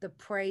God the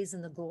praise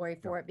and the glory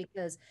yeah. for it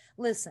because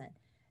listen,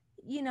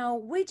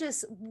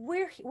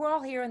 we're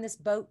all here in this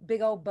boat,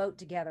 big old boat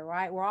together,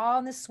 right? We're all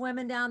in this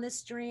swimming down this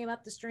stream,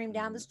 up the stream,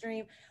 down the Mhm.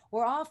 stream.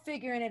 We're all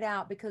figuring it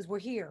out because we're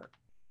here.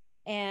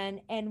 And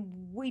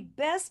we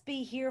best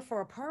be here for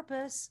a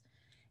purpose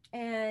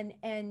and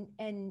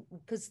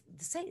because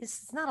say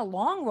it's not a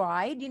long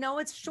ride,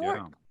 it's short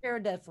Yeah.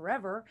 compared to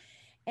forever.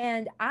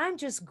 And I'm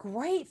just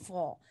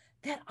grateful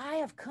that I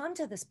have come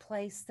to this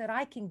place that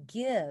I can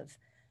give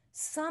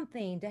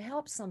something to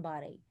help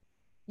somebody,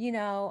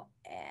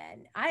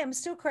 and I am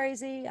still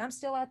crazy. I'm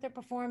still out there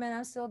performing.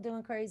 I'm still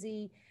doing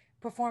crazy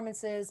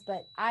performances.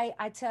 But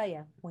I tell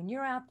you, when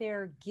you're out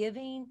there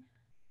giving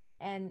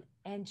and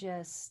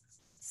just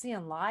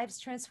seeing lives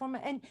transform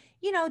and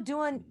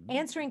doing Mhm.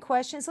 answering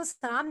questions. Listen,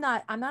 I'm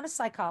not a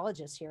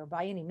psychologist here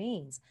by any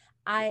means.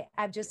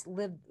 I've just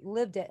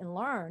lived it and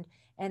learned,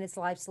 and it's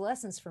life's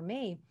lessons for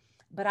me.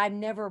 But I've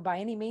never by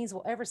any means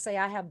will ever say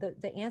I have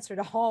the answer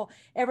to all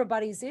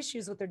everybody's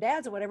issues with their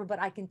dads or whatever. But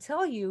I can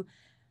tell you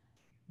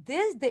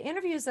the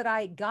interviews that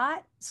I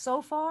got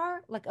so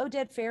far, like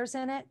Oded Fair's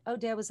in it.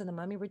 Oded was in The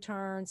Mummy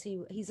Returns.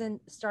 He's in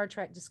Star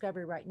Trek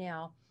Discovery right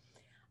now.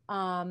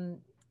 um,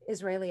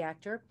 Israeli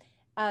actor.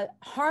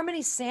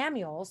 Harmony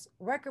Samuels,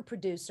 record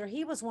producer,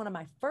 he was one of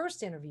my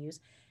first interviews.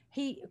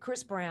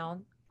 Chris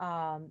Brown,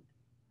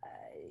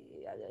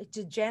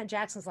 did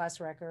Jackson's last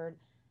record.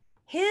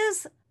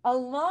 His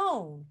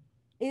alone,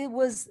 it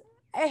was,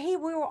 we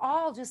were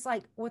all just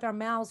like with our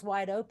mouths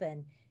wide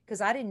open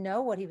because I didn't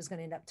know what he was going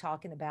to end up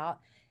talking about.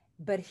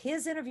 But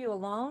his interview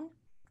alone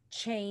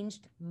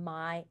changed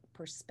my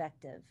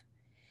perspective.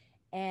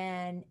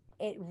 And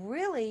it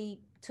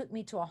really took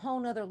me to a whole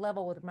nother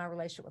level with my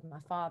relationship with my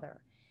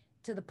father,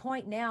 to the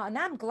point now, and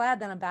I'm glad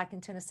that I'm back in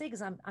Tennessee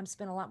because I'm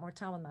spending a lot more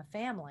time with my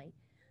family.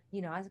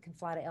 I can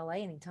fly to LA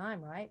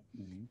anytime, right?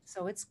 Mhm.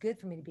 So it's good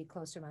for me to be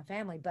closer to my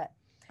family. But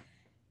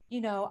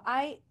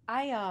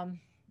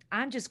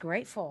I'm just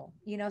grateful.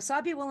 So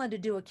I'd be willing to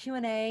do a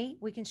Q&A.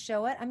 We can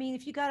show it. I mean,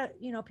 if you got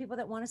people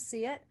that want to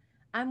see it,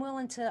 I'm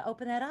willing to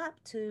open that up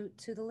to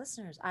the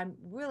listeners.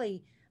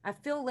 I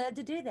feel led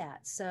to do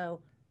that.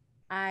 So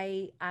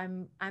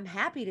I'm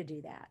happy to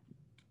do that.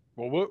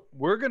 Well,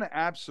 we're gonna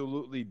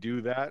absolutely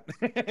do that.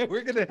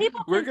 we're gonna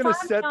People we're can gonna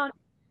find me set. on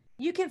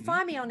You can Mhm.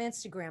 find me on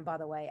Instagram, by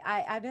the way.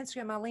 I've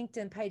Instagram, my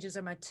LinkedIn pages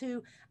are my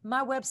two.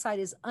 My website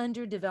is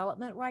under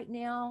development right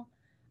now.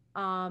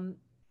 Um,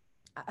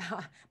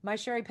 my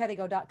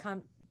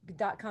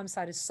sherrypedigo.com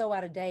site is so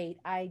out of date.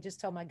 I just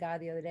told my guy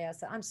the other day, I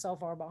said, I'm so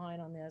far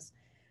behind on this.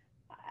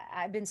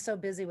 I've been so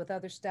busy with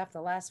other stuff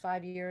the last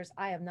 5 years.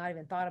 I have not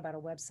even thought about a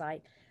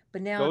website,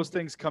 but now I'm Those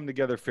things come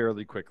together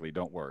fairly quickly.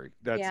 Don't worry.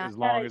 That's yeah, as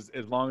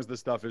long as the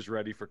stuff is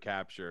ready for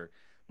capture.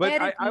 But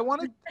I editing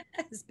wanted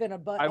has been a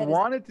but I it is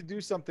wanted to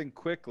do something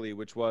quickly,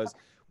 which was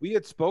we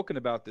had spoken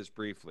about this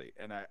briefly,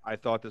 and I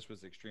thought this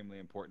was extremely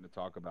important to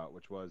talk about,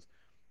 which was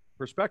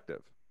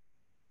perspective.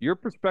 Your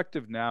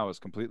perspective now is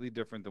completely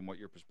different than what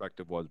your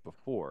perspective was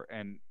before.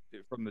 And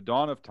from the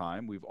dawn of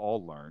time, we've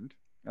all learned,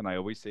 and I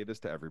always say this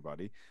to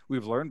everybody,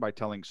 we've learned by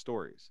telling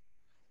stories.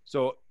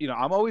 So,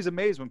 I'm always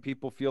amazed when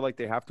people feel like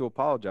they have to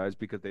apologize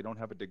because they don't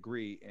have a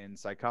degree in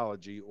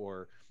psychology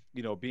or,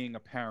 being a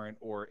parent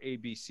or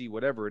ABC,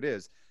 whatever it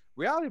is.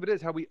 Reality of it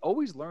is how we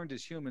always learned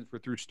as humans were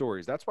through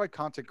stories. That's why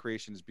content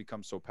creation has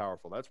become so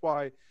powerful. That's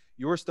why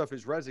your stuff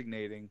is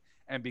resonating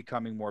and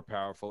becoming more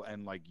powerful.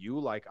 And like you,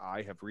 like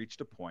I, have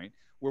reached a point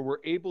where we're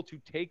able to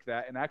take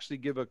that and actually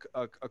give a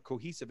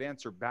cohesive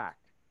answer back,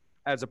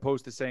 as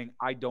opposed to saying,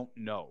 I don't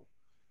know.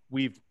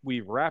 We've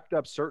wrapped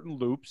up certain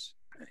loops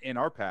in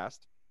our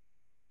past,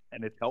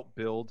 and it's helped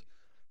build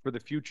for the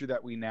future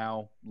that we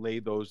now lay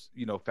those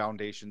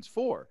foundations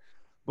for.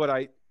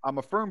 But I'm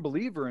a firm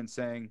believer in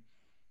saying,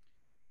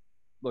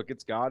 look,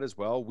 it's God as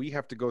well. We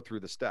have to go through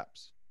the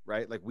steps,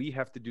 right? Like we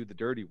have to do the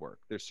dirty work.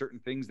 There's certain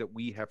things that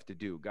we have to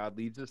do. God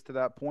leads us to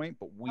that point,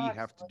 but we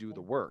have to do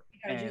the absolutely. work. You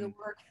got to do the And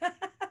work.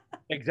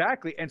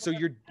 exactly. And so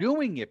you're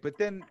doing it, but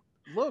then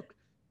look,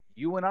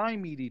 you and I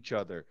meet each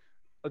other.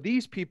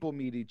 These people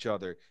meet each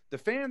other. The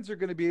fans are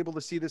going to be able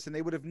to see this and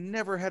they would have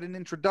never had an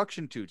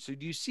introduction to. So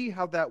do you see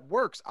how that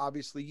works?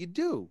 Obviously you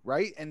do,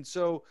 right? And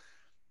so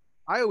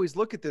I always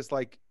look at this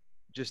like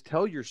just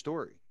tell your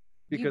story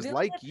You because build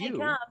like it, they come.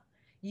 you,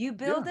 You yeah.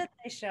 build it,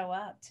 they show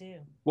up too.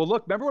 Well,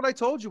 look, remember what I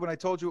told you when I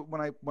told you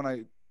when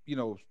I you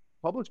know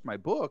published my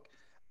book,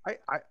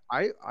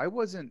 I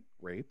wasn't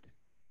raped.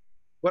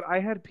 But I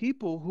had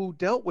people who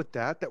dealt with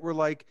that were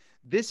like,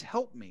 this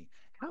helped me.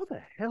 How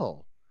the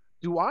hell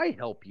do I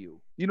help you?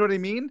 You know what I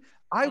mean?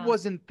 I Uh,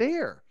 wasn't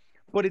there.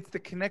 But it's the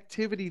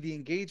connectivity, the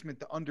engagement,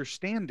 the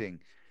understanding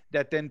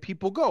that then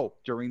people go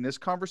during this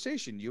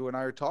conversation. You and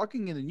I are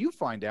talking, and then you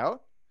find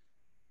out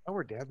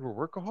our dads were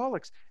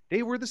workaholics.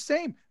 They were the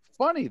same.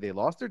 funny. They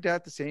lost their dad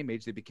at the same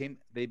age. They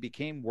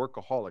became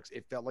workaholics.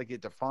 It felt like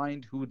it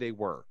defined who they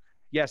were.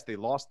 Yes, they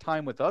lost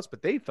time with us,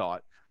 but they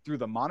thought through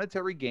the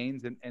monetary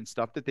gains and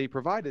stuff that they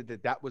provided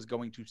that that was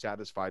going to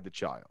satisfy the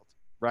child,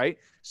 right?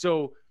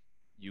 So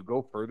you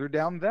go further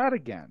down that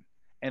again.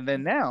 And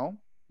then now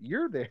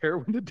you're there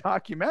with the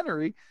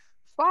documentary,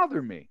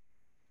 Father Me.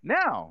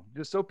 Now,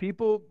 just so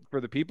people, for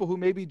the people who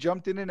maybe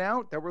jumped in and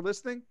out that were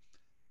listening,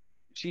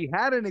 she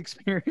had an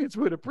experience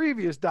with a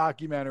previous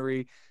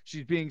documentary.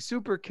 She's being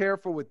super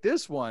careful with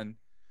this one,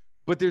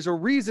 but there's a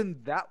reason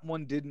that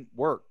one didn't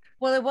work.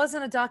 Well, it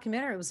wasn't a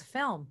documentary, it was a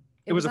film.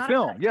 It It was was a not a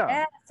film, yeah.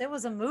 yes, it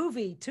was a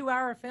movie,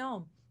 2-hour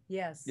film.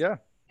 Yes. Yeah.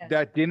 Yes.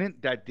 That didn't,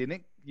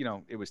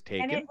 it was And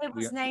taken. it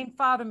We was named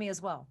Father Me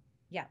as well.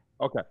 Yeah.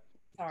 Okay.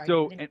 Sorry. I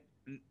So didn't.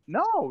 and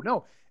no,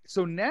 no.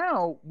 So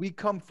now we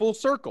come full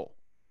circle,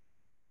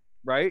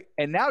 right?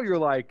 And now you're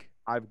like,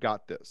 I've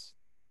got this.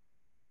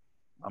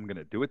 I'm going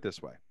to do it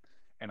this way.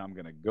 And I'm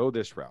going to go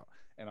this route.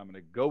 And I'm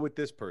going to go with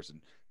this person.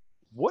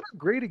 What a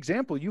great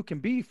example you can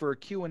be for a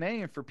Q&A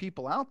and for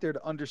people out there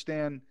to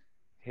understand,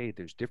 hey,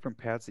 there's different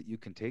paths that you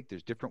can take.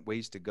 There's different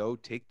ways to go.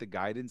 Take the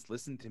guidance.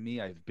 Listen to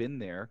me. I've been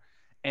there.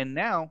 And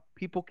now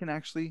people can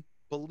actually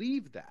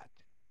believe that,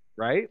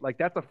 right? Like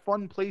that's a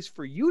fun place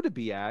for you to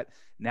be at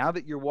now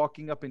that you're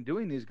walking up and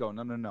doing these, go,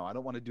 no, no, no, I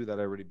don't want to do that.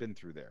 I already been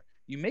through there.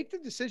 You make the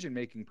decision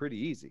making pretty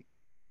easy.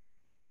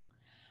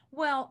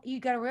 Well, you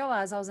got to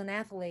realize I was an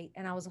athlete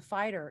and I was a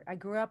fighter. I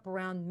grew up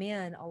around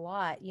men a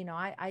lot.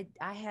 I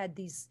had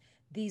these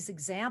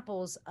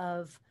examples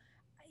of,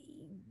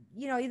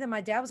 either my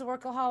dad was a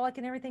workaholic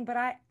and everything, but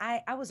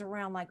I was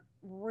around like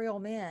real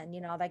men.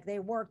 Like they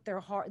worked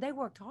hard,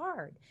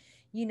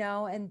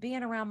 and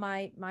being around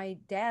my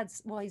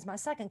dad's, well, he's my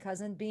second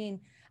cousin.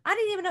 I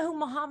didn't even know who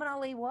Muhammad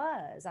Ali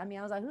was. I mean,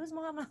 I was like, who's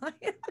Muhammad Ali?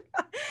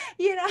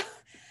 you know,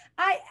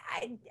 I,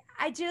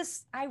 I,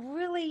 I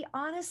really,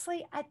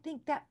 honestly, I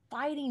think that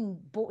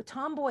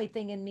tomboy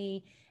thing in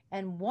me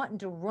and wanting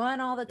to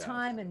run all the Yes.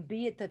 time and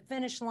be at the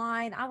finish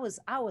line. I was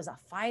a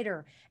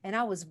fighter and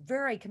I was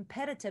very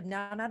competitive.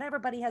 Now, not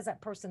everybody has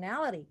that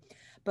personality,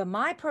 but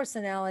my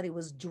personality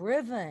was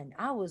driven.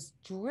 I was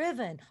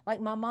driven. Like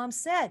my mom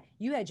said,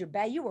 you had your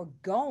bag, you were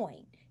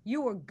going.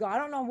 I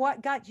don't know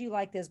what got you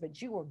like this,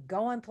 but you were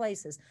going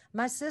places.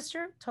 My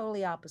sister,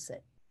 totally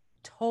opposite.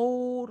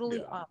 Totally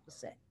Yeah.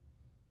 opposite.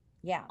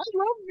 Yeah. I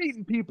love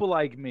meeting people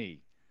like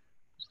me.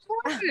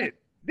 I love it.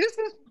 This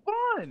is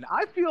fun.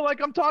 I feel like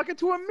I'm talking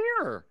to a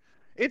mirror.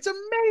 It's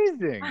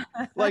amazing.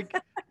 Like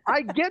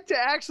I get to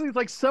actually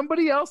like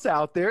somebody else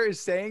out there is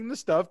saying the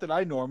stuff that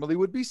I normally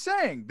would be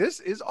saying. This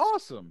is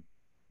awesome.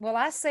 Well,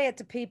 I say it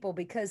to people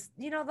because,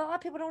 a lot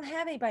of people don't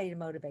have anybody to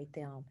motivate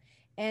them.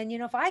 And,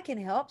 if I can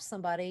help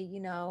somebody,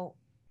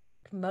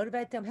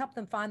 motivate them, help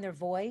them find their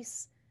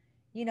voice.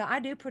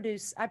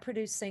 I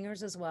produce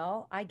singers as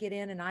well. I get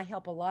in and I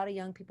help a lot of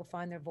young people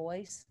find their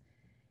voice,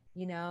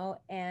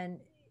 and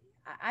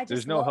I There's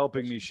just no love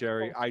helping me, pushing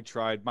Sheri. people. I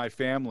tried. My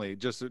family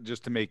just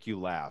to make you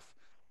laugh.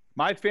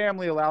 My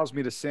family allows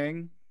me to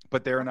sing,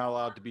 but they're not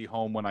allowed to be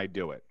home when I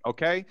do it.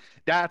 Okay?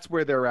 That's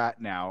where they're at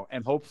now,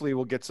 and hopefully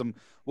we'll get some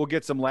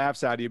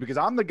laughs out of you because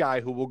I'm the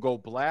guy who will go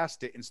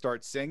blast it and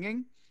start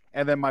singing,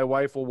 and then my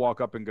wife will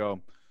walk up and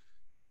go,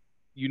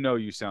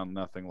 you sound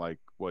nothing like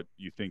what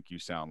you think you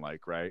sound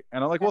like, right?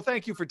 And I'm like, well,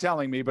 thank you for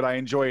telling me, but I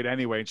enjoy it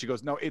anyway. And she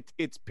goes, no,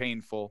 it's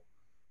painful.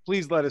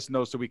 Please let us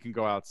know so we can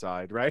go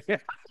outside, right?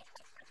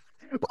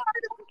 But I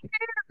don't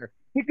care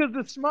because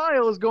the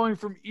smile is going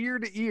from ear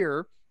to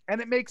ear and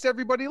it makes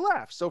everybody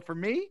laugh. So for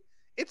me,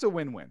 it's a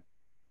win-win.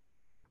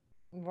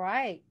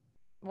 Right.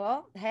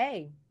 Well,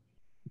 hey,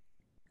 She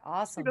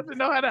awesome. doesn't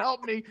know how to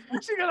help me.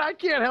 She goes, I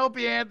can't help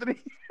you, Anthony.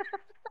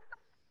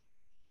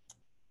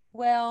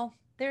 Well,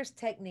 there's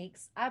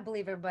techniques. I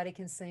believe everybody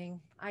can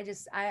sing. I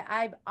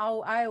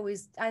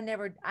always, I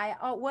never,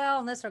 well,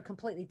 unless they're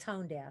completely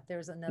tone deaf.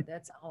 That's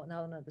a whole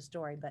no, another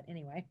story. But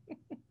anyway,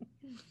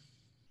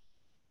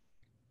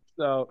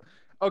 So,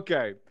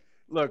 okay.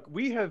 Look,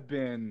 we have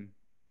been,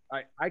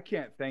 I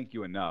can't thank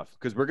you enough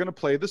because we're going to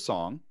play the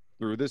song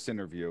through this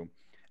interview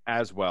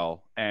as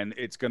well. And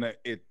there's going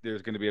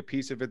to be a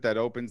piece of it that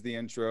opens the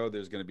intro.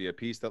 There's going to be a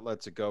piece that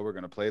lets it go. We're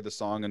going to play the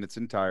song in its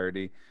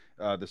entirety.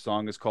 The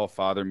song is called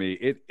Father Me.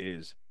 It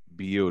is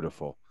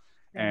beautiful.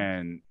 thank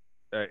you.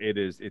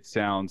 And it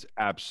sounds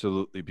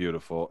absolutely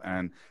beautiful.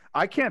 And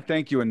I can't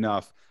thank you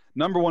enough.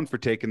 Number one, for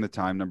taking the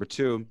time. Number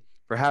two,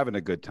 for having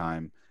a good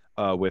time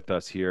with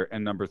us here.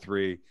 And number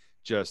three,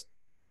 just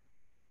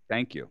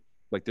thank you.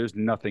 Like there's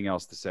nothing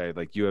else to say.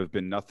 Like you have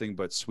been nothing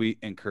but sweet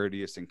and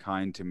courteous and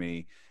kind to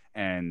me.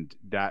 And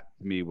that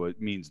to me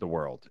means the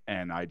world.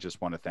 And I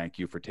just want to thank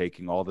you for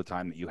taking all the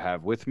time that you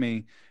have with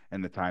me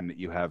and the time that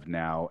you have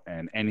now.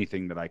 And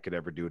anything that I could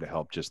ever do to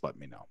help, just let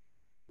me know.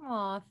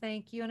 Oh,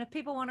 thank you. And if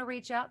people want to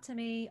reach out to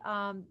me,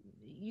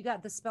 you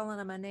got the spelling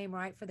of my name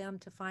right for them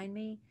to find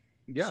me.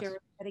 Yes. Sheri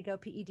Pedigo,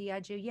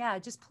 Pedigo. Yeah,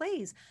 just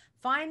please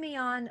find me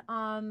on.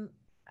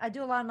 I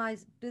do a lot of my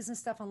business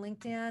stuff on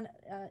LinkedIn,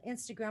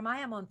 Instagram. I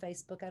am on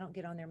Facebook. I don't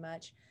get on there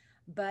much.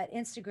 but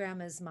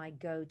Instagram is my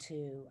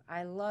go-to.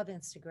 I love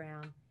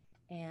Instagram,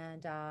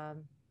 and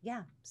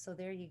yeah, so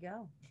there you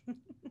go.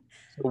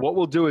 So what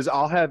we'll do is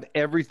I'll have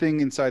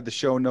everything inside the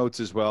show notes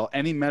as well.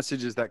 Any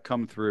messages that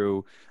come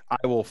through,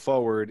 I will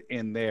forward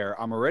in there.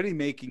 I'm already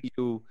making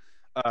you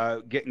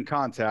get in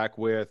contact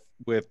with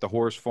the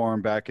horse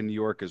farm back in New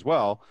York as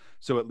well.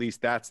 So at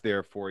least that's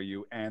there for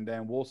you. And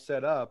then we'll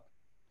set up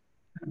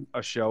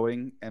a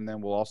showing, and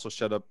then we'll also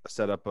set up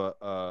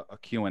a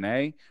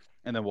Q&A,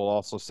 and then we'll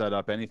also set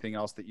up anything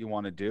else that you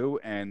want to do.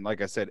 And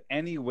like I said,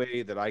 any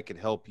way that I could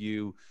help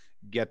you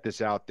get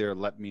this out there,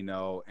 let me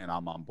know, and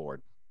I'm on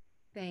board.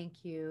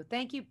 Thank you.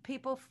 Thank you,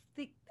 people,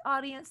 the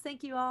audience.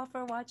 Thank you all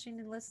for watching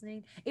and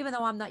listening. Even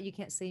though I'm not, you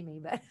can't see me,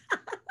 but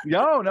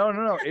No, no,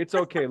 no, no. It's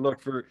okay.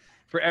 Look, for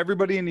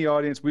everybody in the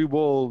audience, we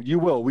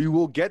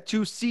will get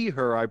to see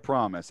her, I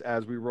promise,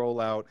 as we roll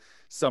out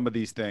some of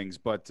these things.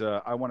 But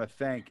I want to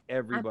thank I'm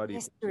everybody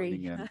for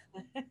tuning history.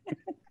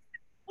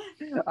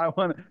 in. I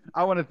want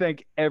to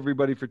thank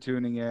everybody for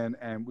tuning in,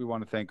 and we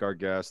want to thank our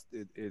guest.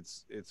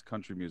 It's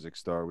country music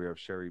star. We have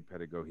Sheri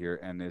Pedigo here,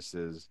 and this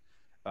has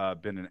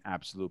been an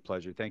absolute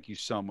pleasure. Thank you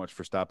so much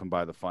for stopping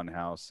by the Fun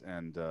House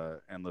and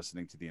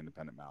listening to the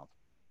Independent Mouth.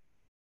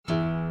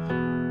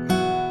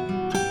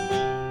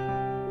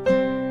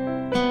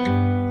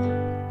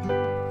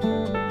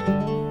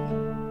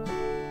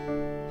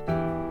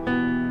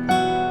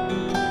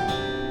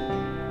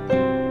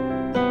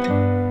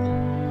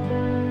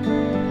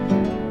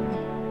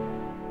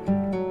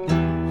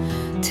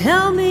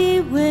 Tell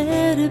me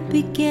where to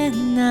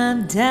begin.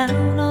 I'm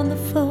down on the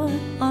floor,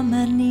 on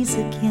my knees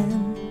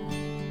again,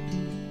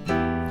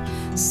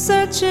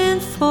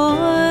 searching for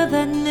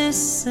that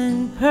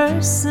missing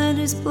person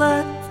whose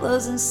blood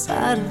flows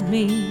inside of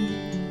me.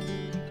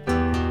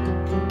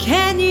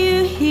 Can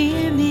you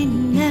hear me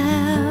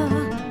now?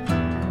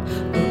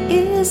 Or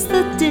is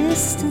the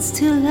distance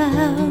too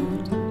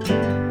loud?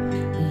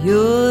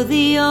 You're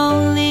the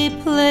only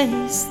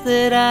place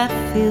that I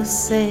feel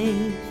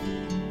safe.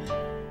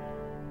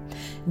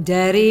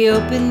 Daddy,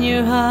 open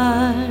your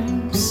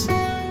arms.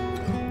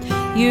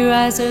 Your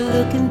eyes are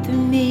looking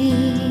through me.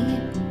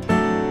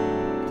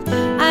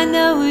 I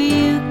know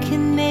you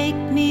can make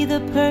me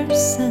the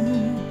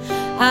person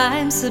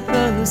I'm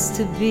supposed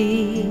to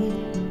be.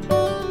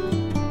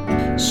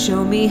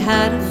 Show me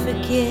how to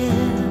forgive.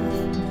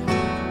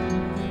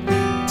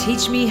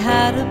 Teach me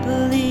how to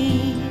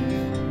believe.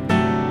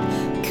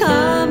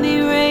 Come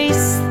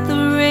erase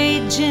the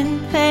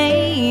raging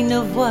pain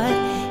of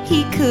what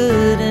he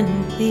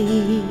couldn't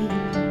be,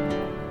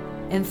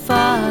 and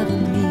father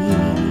me,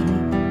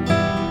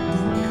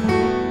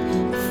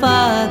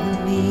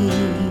 father me.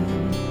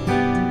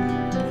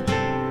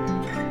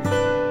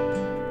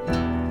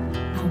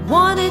 I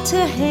wanted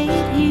to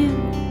hate you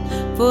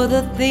for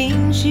the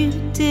things you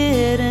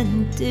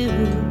didn't do.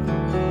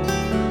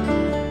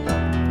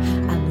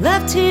 I'm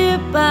left here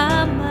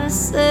by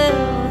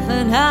myself,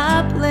 and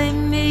I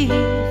blame me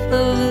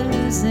for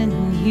losing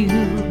you.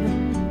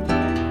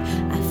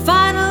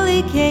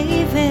 Finally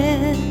gave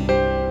in,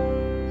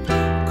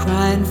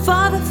 crying,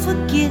 Father,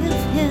 forgive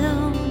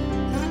him,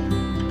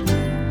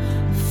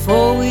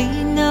 for we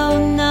know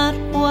not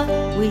what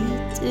we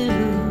do.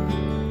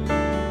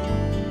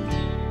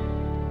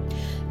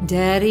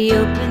 Daddy,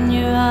 open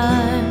your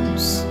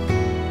arms.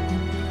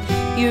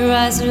 Your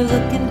eyes are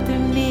looking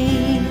through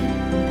me.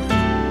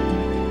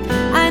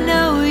 I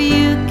know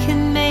you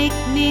can make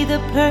me the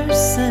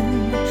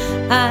person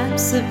I'm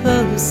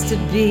supposed to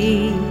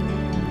be.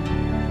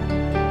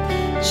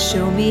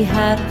 Show me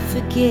how to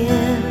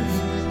forgive.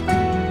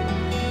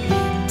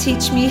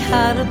 Teach me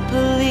how to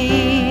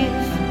believe.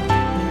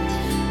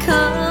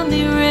 Come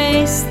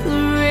erase the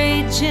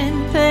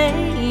raging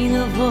pain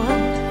of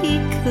what he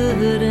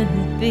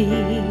couldn't be,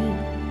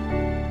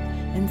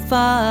 and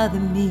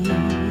father me,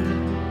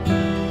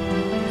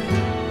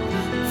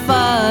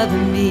 father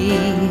me.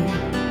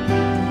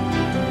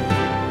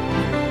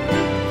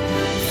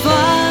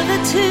 Father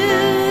to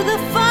the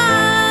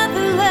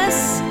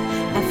fatherless,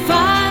 I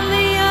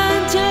finally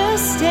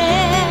understand.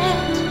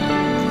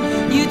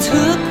 You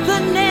took the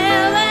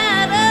nail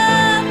out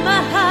of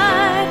my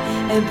heart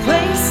and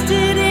placed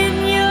it in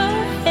your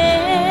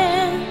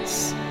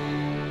hands.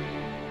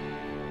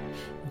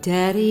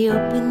 Daddy,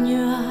 open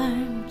your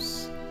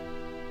arms.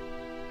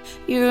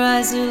 Your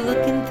eyes are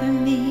looking through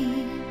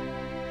me.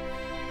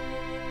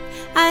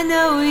 I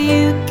know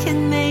you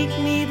can make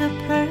me the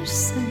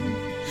person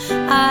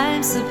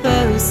I'm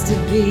supposed to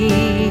be.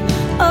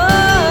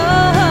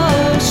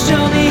 Oh,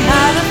 show me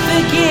how to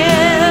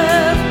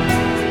forgive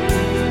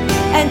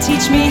and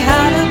teach me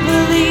how to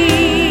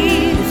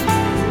believe.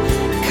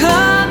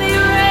 Come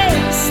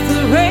erase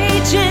the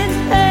raging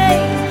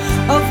pain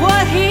of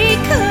what he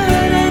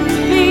couldn't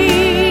be.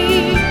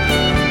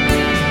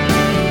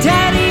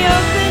 Daddy,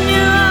 open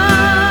your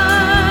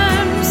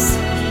arms.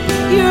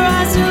 Your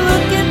eyes are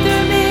looking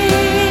through me.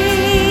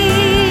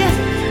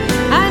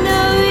 I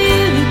know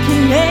you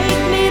can make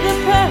me the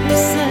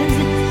person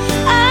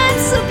I'm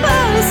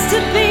supposed to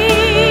be.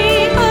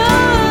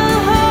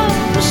 Oh,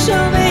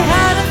 show me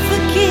how to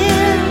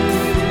forgive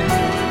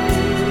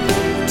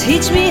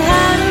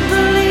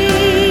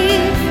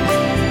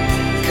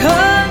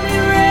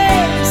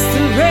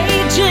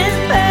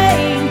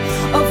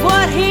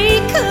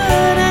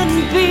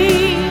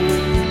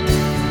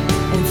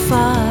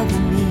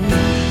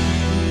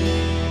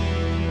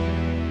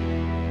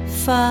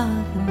Father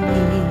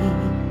me,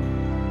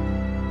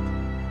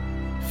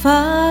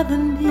 Father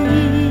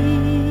me.